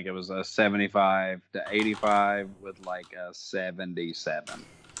Thunder. I think it was a 75 to 85 with like a 77.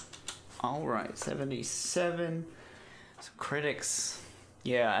 All right, 77. So critics,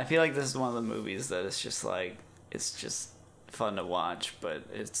 yeah, I feel like this is one of the movies that it's just fun to watch, but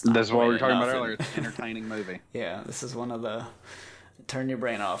it's not. That's what we were talking about earlier. It's an entertaining movie. Yeah, this is one of the turn your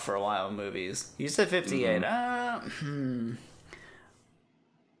brain off for a while movies. You said 58.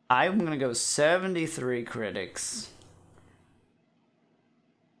 I'm going to go 73 critics,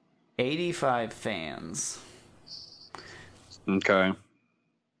 85 fans. Okay.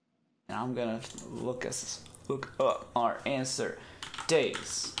 And I'm going to look up our answer.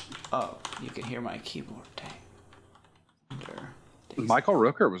 Days. Oh, you can hear my keyboard. Dang. Michael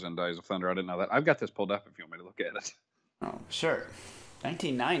Rooker was in Days of Thunder. I didn't know that. I've got this pulled up if you want me to look at it. Oh, sure.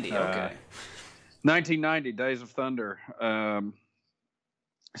 1990. Okay. 1990, Days of Thunder.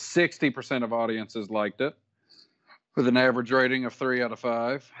 60% of audiences liked it, with an average rating of 3 out of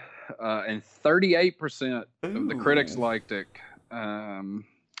 5, and 38% of the critics liked it,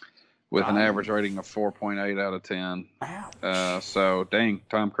 with an average rating of 4.8 out of 10. So, dang,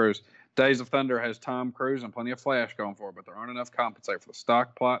 Tom Cruise. Days of Thunder has Tom Cruise and plenty of flash going for it, but there aren't enough to compensate for the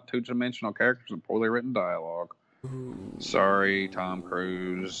stock plot, two-dimensional characters, and poorly written dialogue. Sorry, Tom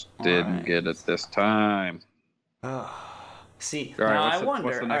Cruise didn't get it this time. See, all right, now I wonder.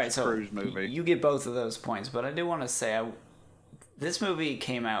 What's the next all right, Cruise movie? You get both of those points, but I do want to say this movie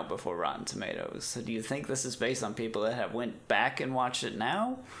came out before Rotten Tomatoes. So do you think this is based on people that have went back and watched it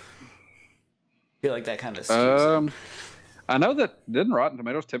now? I feel like that kind of skews it. I know that didn't Rotten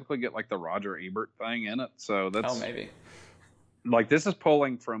Tomatoes typically get like the Roger Ebert thing in it, so that's maybe. Like this is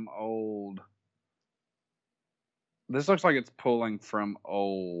pulling from old. This looks like it's pulling from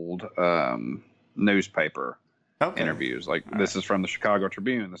old newspaper interviews. Like this is from the Chicago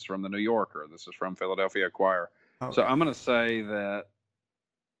Tribune. This is from the New Yorker. This is from Philadelphia Inquirer. Okay. So I'm going to say that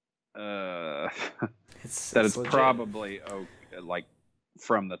it's probably like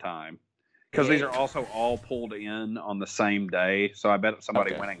from the time, because these are also all pulled in on the same day. So I bet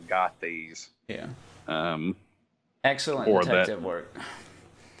somebody went and got these. Yeah. Excellent detective work.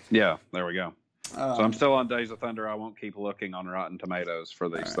 Yeah, there we go. So I'm still on Days of Thunder. I won't keep looking on Rotten Tomatoes for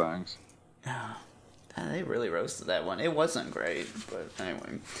these things. They really roasted that one. It wasn't great, but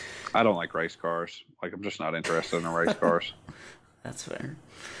anyway. I don't like race cars. Like, I'm just not interested in race cars. That's fair.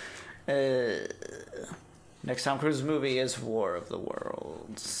 Next Tom Cruise movie is War of the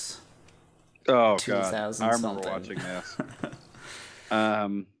Worlds. Oh, God. I remember watching this.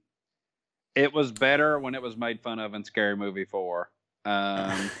 It was better when it was made fun of in Scary Movie 4.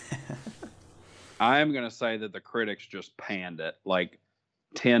 I am going to say that the critics just panned it, like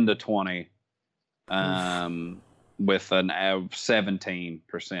 10 to 20. With an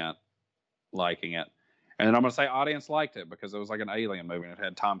 17% liking it. And then I'm going to say audience liked it because it was like an alien movie and it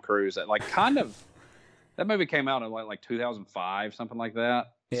had Tom Cruise. That that movie came out in like 2005, something like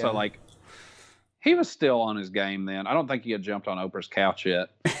that. Yeah. So like he was still on his game then. I don't think he had jumped on Oprah's couch yet.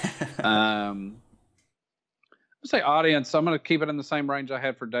 I'll say audience, I'm going to keep it in the same range I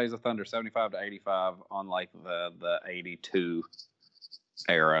had for Days of Thunder, 75 to 85 on like the 82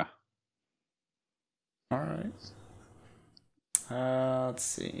 era. All right. Let's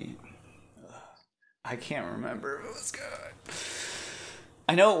see. I can't remember if it was good.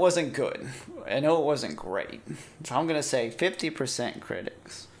 I know it wasn't good. I know it wasn't great. So I'm going to say 50%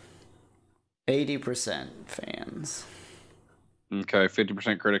 critics, 80% fans. Okay,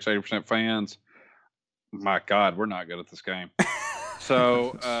 50% critics, 80% fans. My God, we're not good at this game.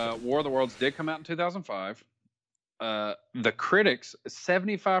 So, War of the Worlds did come out in 2005. The critics,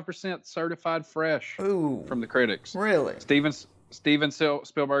 75% certified fresh. Ooh, from the critics. Really? Steven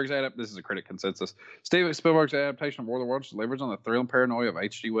Spielberg's this is a critic consensus. Steven Spielberg's adaptation of War of the Worlds delivers on the thrill and paranoia of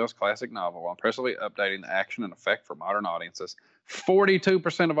H.G. Wells' classic novel while impressively updating the action and effect for modern audiences.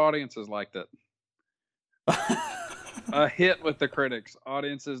 42% of audiences liked it. A hit with the critics.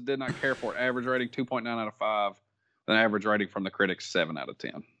 Audiences did not care for it. Average rating 2.9 out of 5. An average rating from the critics 7 out of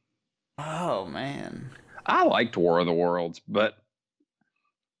 10. Oh, man. I liked War of the Worlds, but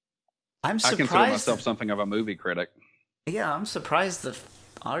I'm surprised. I consider myself something of a movie critic. Yeah, I'm surprised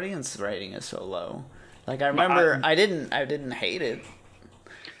audience rating is so low. Like I remember, I didn't hate it.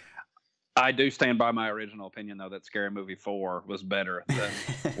 I do stand by my original opinion, though, that Scary Movie 4 was better than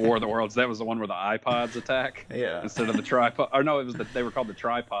War of the Worlds. That was the one where the iPods attack instead of the tripod. Or no, they were called the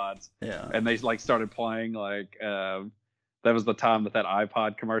tripods. Yeah. And they like started playing like that was the time that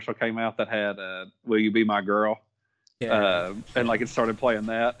iPod commercial came out that had "Will You Be My Girl." Yeah. And like it started playing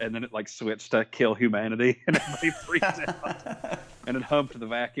that, and then it like switched to "Kill Humanity," and everybody freaked out. And it humped the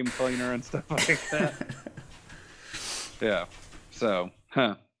vacuum cleaner and stuff like that. Yeah. So,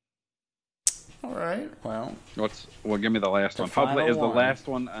 All right. Well, give me the last one. Hopefully, is the last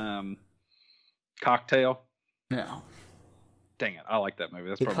one Cocktail? No. Dang it! I like that movie.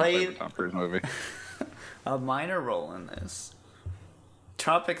 That's probably my favorite Tom Cruise movie. A minor role in this.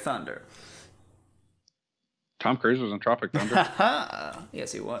 Tropic Thunder. Tom Cruise was in Tropic Thunder.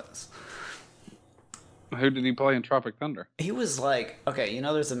 Yes, he was. Who did he play in Tropic Thunder? He was like, okay,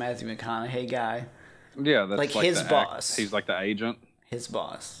 there's the Matthew McConaughey guy. Yeah, that's like his boss. He's like the agent. His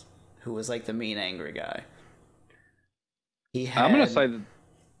boss, who was like the mean, angry guy. I'm gonna say that.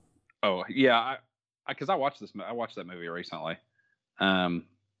 Oh yeah, because I watched this. I watched that movie recently. I'm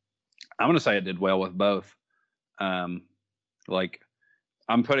gonna say it did well with both. Like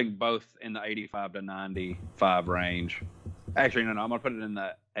I'm putting both in the 85 to 95 range. Actually, no, I'm gonna put it in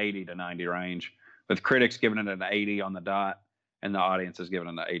the 80 to 90 range. With critics giving it an 80 on the dot, and the audience is giving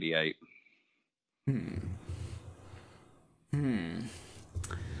it an 88.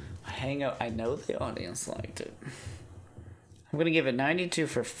 Hang up. I know the audience liked it. I'm gonna give it 92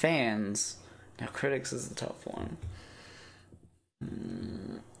 for fans. Now critics is the tough one.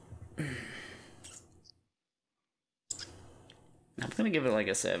 I'm gonna give it like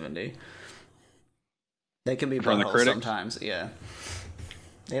a 70. They can be buttholes sometimes, yeah.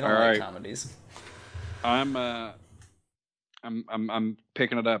 They don't like comedies. I'm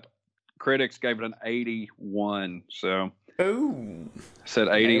picking it up. Critics gave it an 81, so. Ooh. Said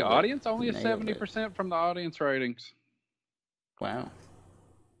 80. Audience only a 70% from the audience ratings. Wow.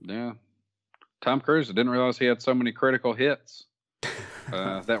 Yeah. Tom Cruise, I didn't realize he had so many critical hits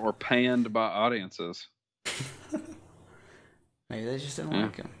that were panned by audiences. Maybe they just didn't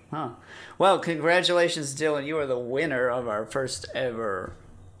like him. Huh. Well, congratulations, Dylan. You are the winner of our first ever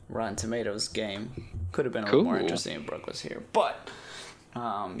Rotten Tomatoes game. Could have been a little more interesting if Brooke was here. But,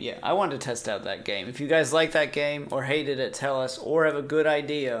 yeah, I wanted to test out that game. If you guys like that game or hated it, tell us. Or have a good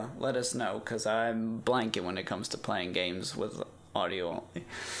idea, let us know. Because I'm blanking when it comes to playing games with audio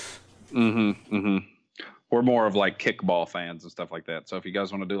only. We're more of like kickball fans and stuff like that. So if you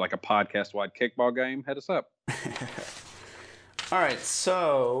guys want to do like a podcast-wide kickball game, hit us up. All right,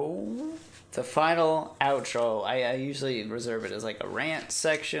 so the final outro, I usually reserve it as like a rant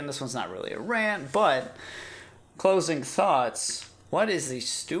section. This one's not really a rant, but closing thoughts. What is the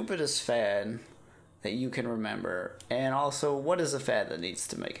stupidest fad that you can remember? And also, what is a fad that needs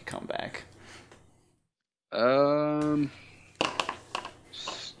to make a comeback?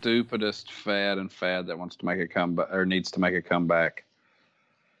 Stupidest fad that wants to make a comeback or needs to make a comeback.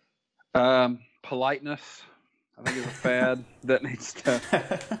 Politeness. I think it's a fad that needs to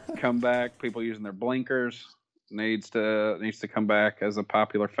come back. People using their blinkers needs to come back as a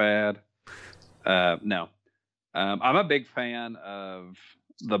popular fad. No, I'm a big fan of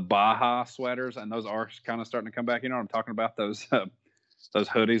the Baja sweaters, and those are kind of starting to come back. You know what I'm talking about? Those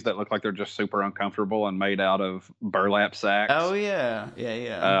hoodies that look like they're just super uncomfortable and made out of burlap sacks. Oh yeah.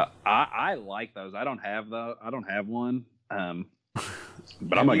 I like those. I don't have one.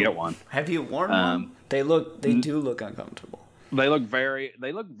 But I'm gonna get one. Have you worn one? They do look uncomfortable. They look very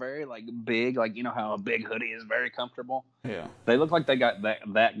like big, like you know how a big hoodie is very comfortable. Yeah. They look like they got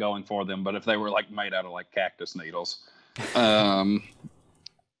that going for them, but if they were like made out of like cactus needles.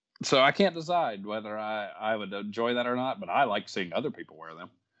 So I can't decide whether I would enjoy that or not, but I like seeing other people wear them.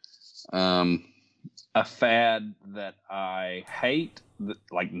 A fad that I hate,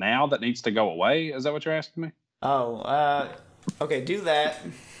 like now, that needs to go away. Is that what you're asking me? Oh, okay, do that.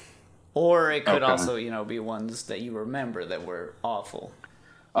 Or it could also, be ones that you remember that were awful.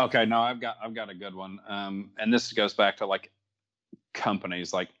 Okay, no, I've got a good one. And this goes back to like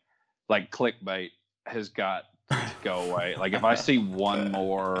companies, like clickbait has got to go away. Like if I see one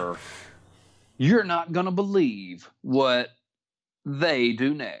more, you're not gonna believe what they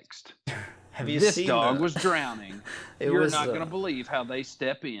do next. Have you this seen dog was drowning. You're not gonna believe how they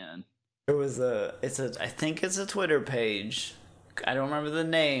step in. It was I think it's a Twitter page. I don't remember the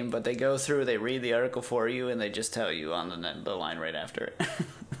name, but they go through, they read the article for you, and they just tell you on the line right after it.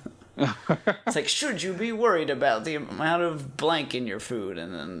 It's like, should you be worried about the amount of blank in your food?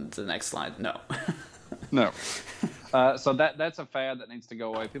 And then the next line, no. No. So that's a fad that needs to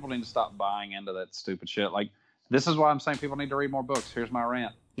go away. People need to stop buying into that stupid shit. Like, this is why I'm saying people need to read more books. Here's my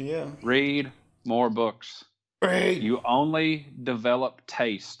rant. Yeah. Read more books. Read. You only develop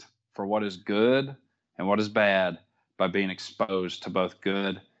taste for what is good and what is bad by being exposed to both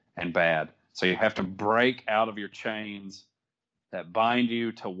good and bad. So you have to break out of your chains that bind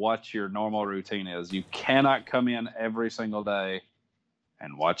you to what your normal routine is. You cannot come in every single day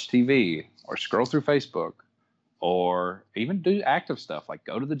and watch TV or scroll through Facebook or even do active stuff like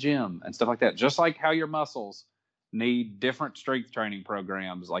go to the gym and stuff like that. Just like how your muscles need different strength training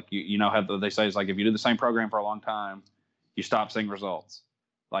programs. Like, you know how they say, it's like if you do the same program for a long time, you stop seeing results.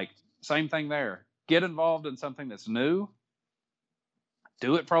 Like, same thing there. Get involved in something that's new.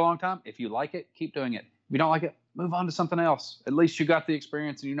 Do it for a long time. If you like it, keep doing it. If you don't like it, move on to something else. At least you got the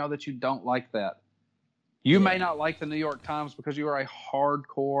experience and you know that you don't like that. You may not like the New York Times because you are a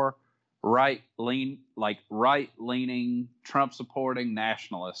hardcore right-leaning, Trump-supporting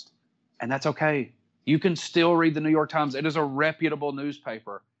nationalist. And that's okay. You can still read the New York Times. It is a reputable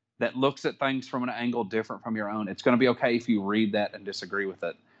newspaper that looks at things from an angle different from your own. It's going to be okay if you read that and disagree with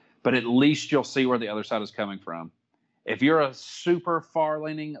it. But at least you'll see where the other side is coming from. If you're a super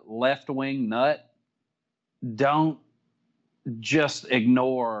far-leaning left-wing nut, don't just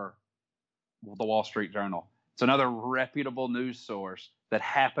ignore the Wall Street Journal. It's another reputable news source that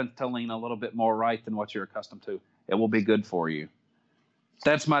happens to lean a little bit more right than what you're accustomed to. It will be good for you.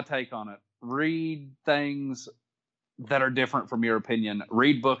 That's my take on it. Read things that are different from your opinion.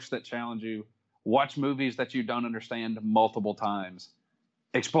 Read books that challenge you. Watch movies that you don't understand multiple times.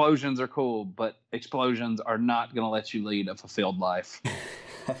 Explosions are cool, but explosions are not going to let you lead a fulfilled life.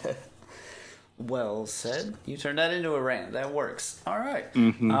 Well said. You turned that into a rant. That works. All right.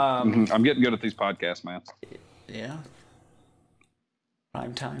 I'm getting good at these podcasts, man. Yeah.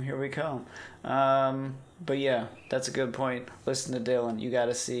 Prime time. Here we come. But yeah, that's a good point. Listen to Dylan. You got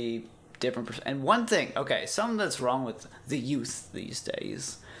to see different. And one thing, okay, something that's wrong with the youth these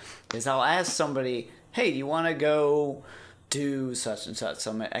days is I'll ask somebody, hey, do you want to go do such and such,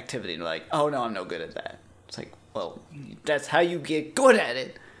 some activity? And they're like, oh, no, I'm no good at that. It's like, well, that's how you get good at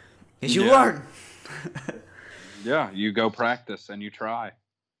it. Is you learn. Yeah, you go practice and you try.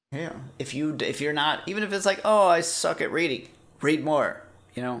 Yeah. If you're not, even if it's like, oh, I suck at reading, read more.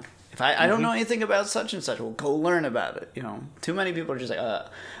 You know, if I don't know anything about such and such, well, go learn about it. You know, too many people are just like,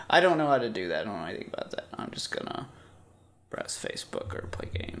 I don't know how to do that. I don't know anything about that. I'm just gonna browse Facebook or play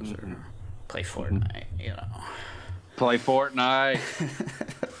games or play Fortnite. You know, play Fortnite.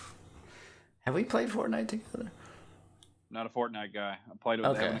 Have we played Fortnite together? Not a Fortnite guy. I played it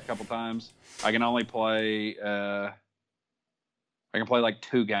with Evan a couple times. I can only play. I can play like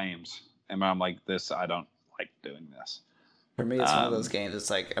 2 games, and I'm like, I don't like doing this. For me, it's one of those games. It's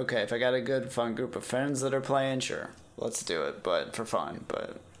like, okay, if I got a good, fun group of friends that are playing, sure, let's do it, but for fun.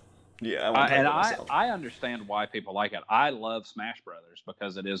 But yeah, I understand why people like it. I love Smash Brothers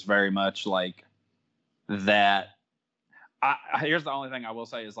because it is very much like that. Here's the only thing I will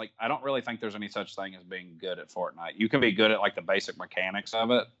say is, like, I don't really think there's any such thing as being good at Fortnite. You can be good at like the basic mechanics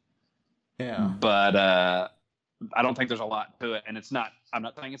of it. Yeah. But I don't think there's a lot to it, and it's not. I'm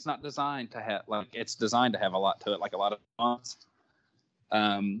not saying it's not designed to have it's designed to have a lot to it, like a lot of nuance.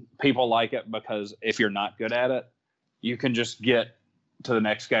 People like it because if you're not good at it, you can just get to the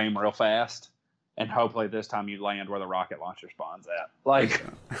next game real fast, and hopefully this time you land where the rocket launcher spawns at. Like,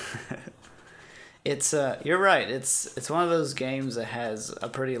 it's you're right. It's one of those games that has a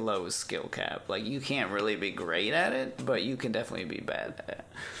pretty low skill cap. Like, you can't really be great at it, but you can definitely be bad at it.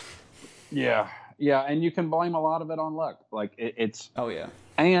 Yeah, and you can blame a lot of it on luck. Like, it's... Oh, yeah.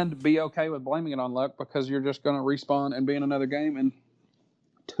 And be okay with blaming it on luck because you're just going to respawn and be in another game in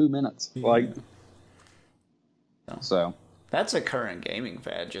 2 minutes. Yeah. Like, so... That's a current gaming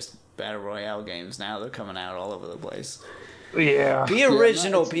fad, just Battle Royale games now. They're coming out all over the place. Yeah. Be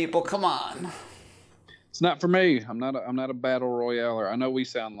original, people. Come on. It's not for me. I'm not a Battle Royaler. I know we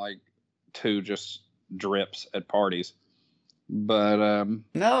sound like 2 just drips at parties. But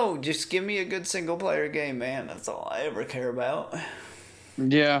no, just give me a good single player game, man. That's all I ever care about.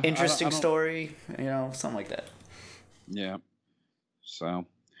 Yeah. Interesting story, something like that. Yeah. So,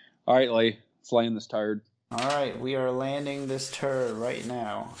 all right, Lee, let's land this turd. All right, we are landing this turd right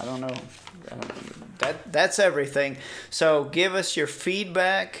now. I don't know. That's everything. So give us your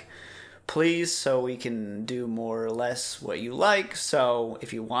feedback, please, so we can do more or less what you like. So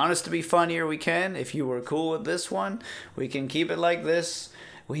if you want us to be funnier, we can. If you were cool with this one, we can keep it like this.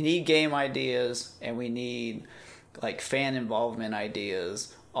 We need game ideas, and we need like fan involvement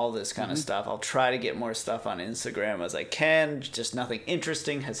ideas all this kind of stuff. I'll try to get more stuff on Instagram as I can. Just nothing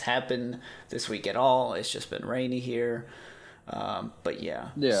interesting has happened this week at all. It's just been rainy here. But yeah.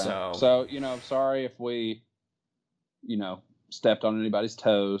 So, sorry if we, stepped on anybody's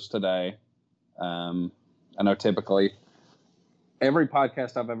toes today. I know typically every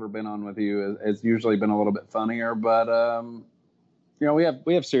podcast I've ever been on with you has usually been a little bit funnier, but,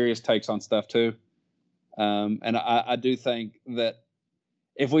 we have serious takes on stuff too. And I do think that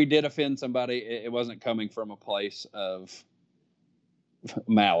if we did offend somebody, it wasn't coming from a place of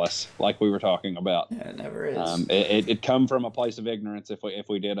malice, like we were talking about. Yeah, it never is. It come from a place of ignorance. If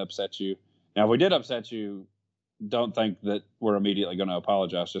we did upset you, now if we did upset you, don't think that we're immediately going to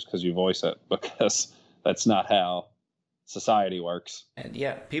apologize just because you voice it, because that's not how society works. And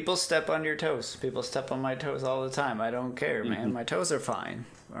yeah, people step on your toes. People step on my toes all the time. I don't care, man. My toes are fine.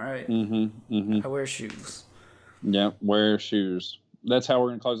 All right. I wear shoes. Yeah, wear shoes. That's how we're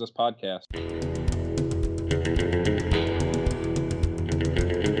going to close this podcast.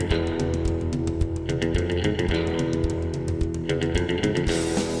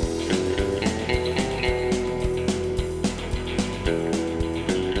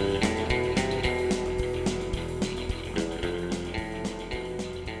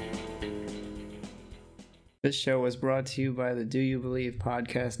 This show was brought to you by the Do You Believe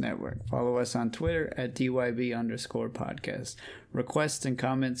Podcast Network. Follow us on Twitter at DYB_podcast. Requests and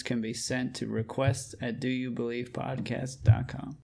comments can be sent to requests@doyoubelievepodcast.com.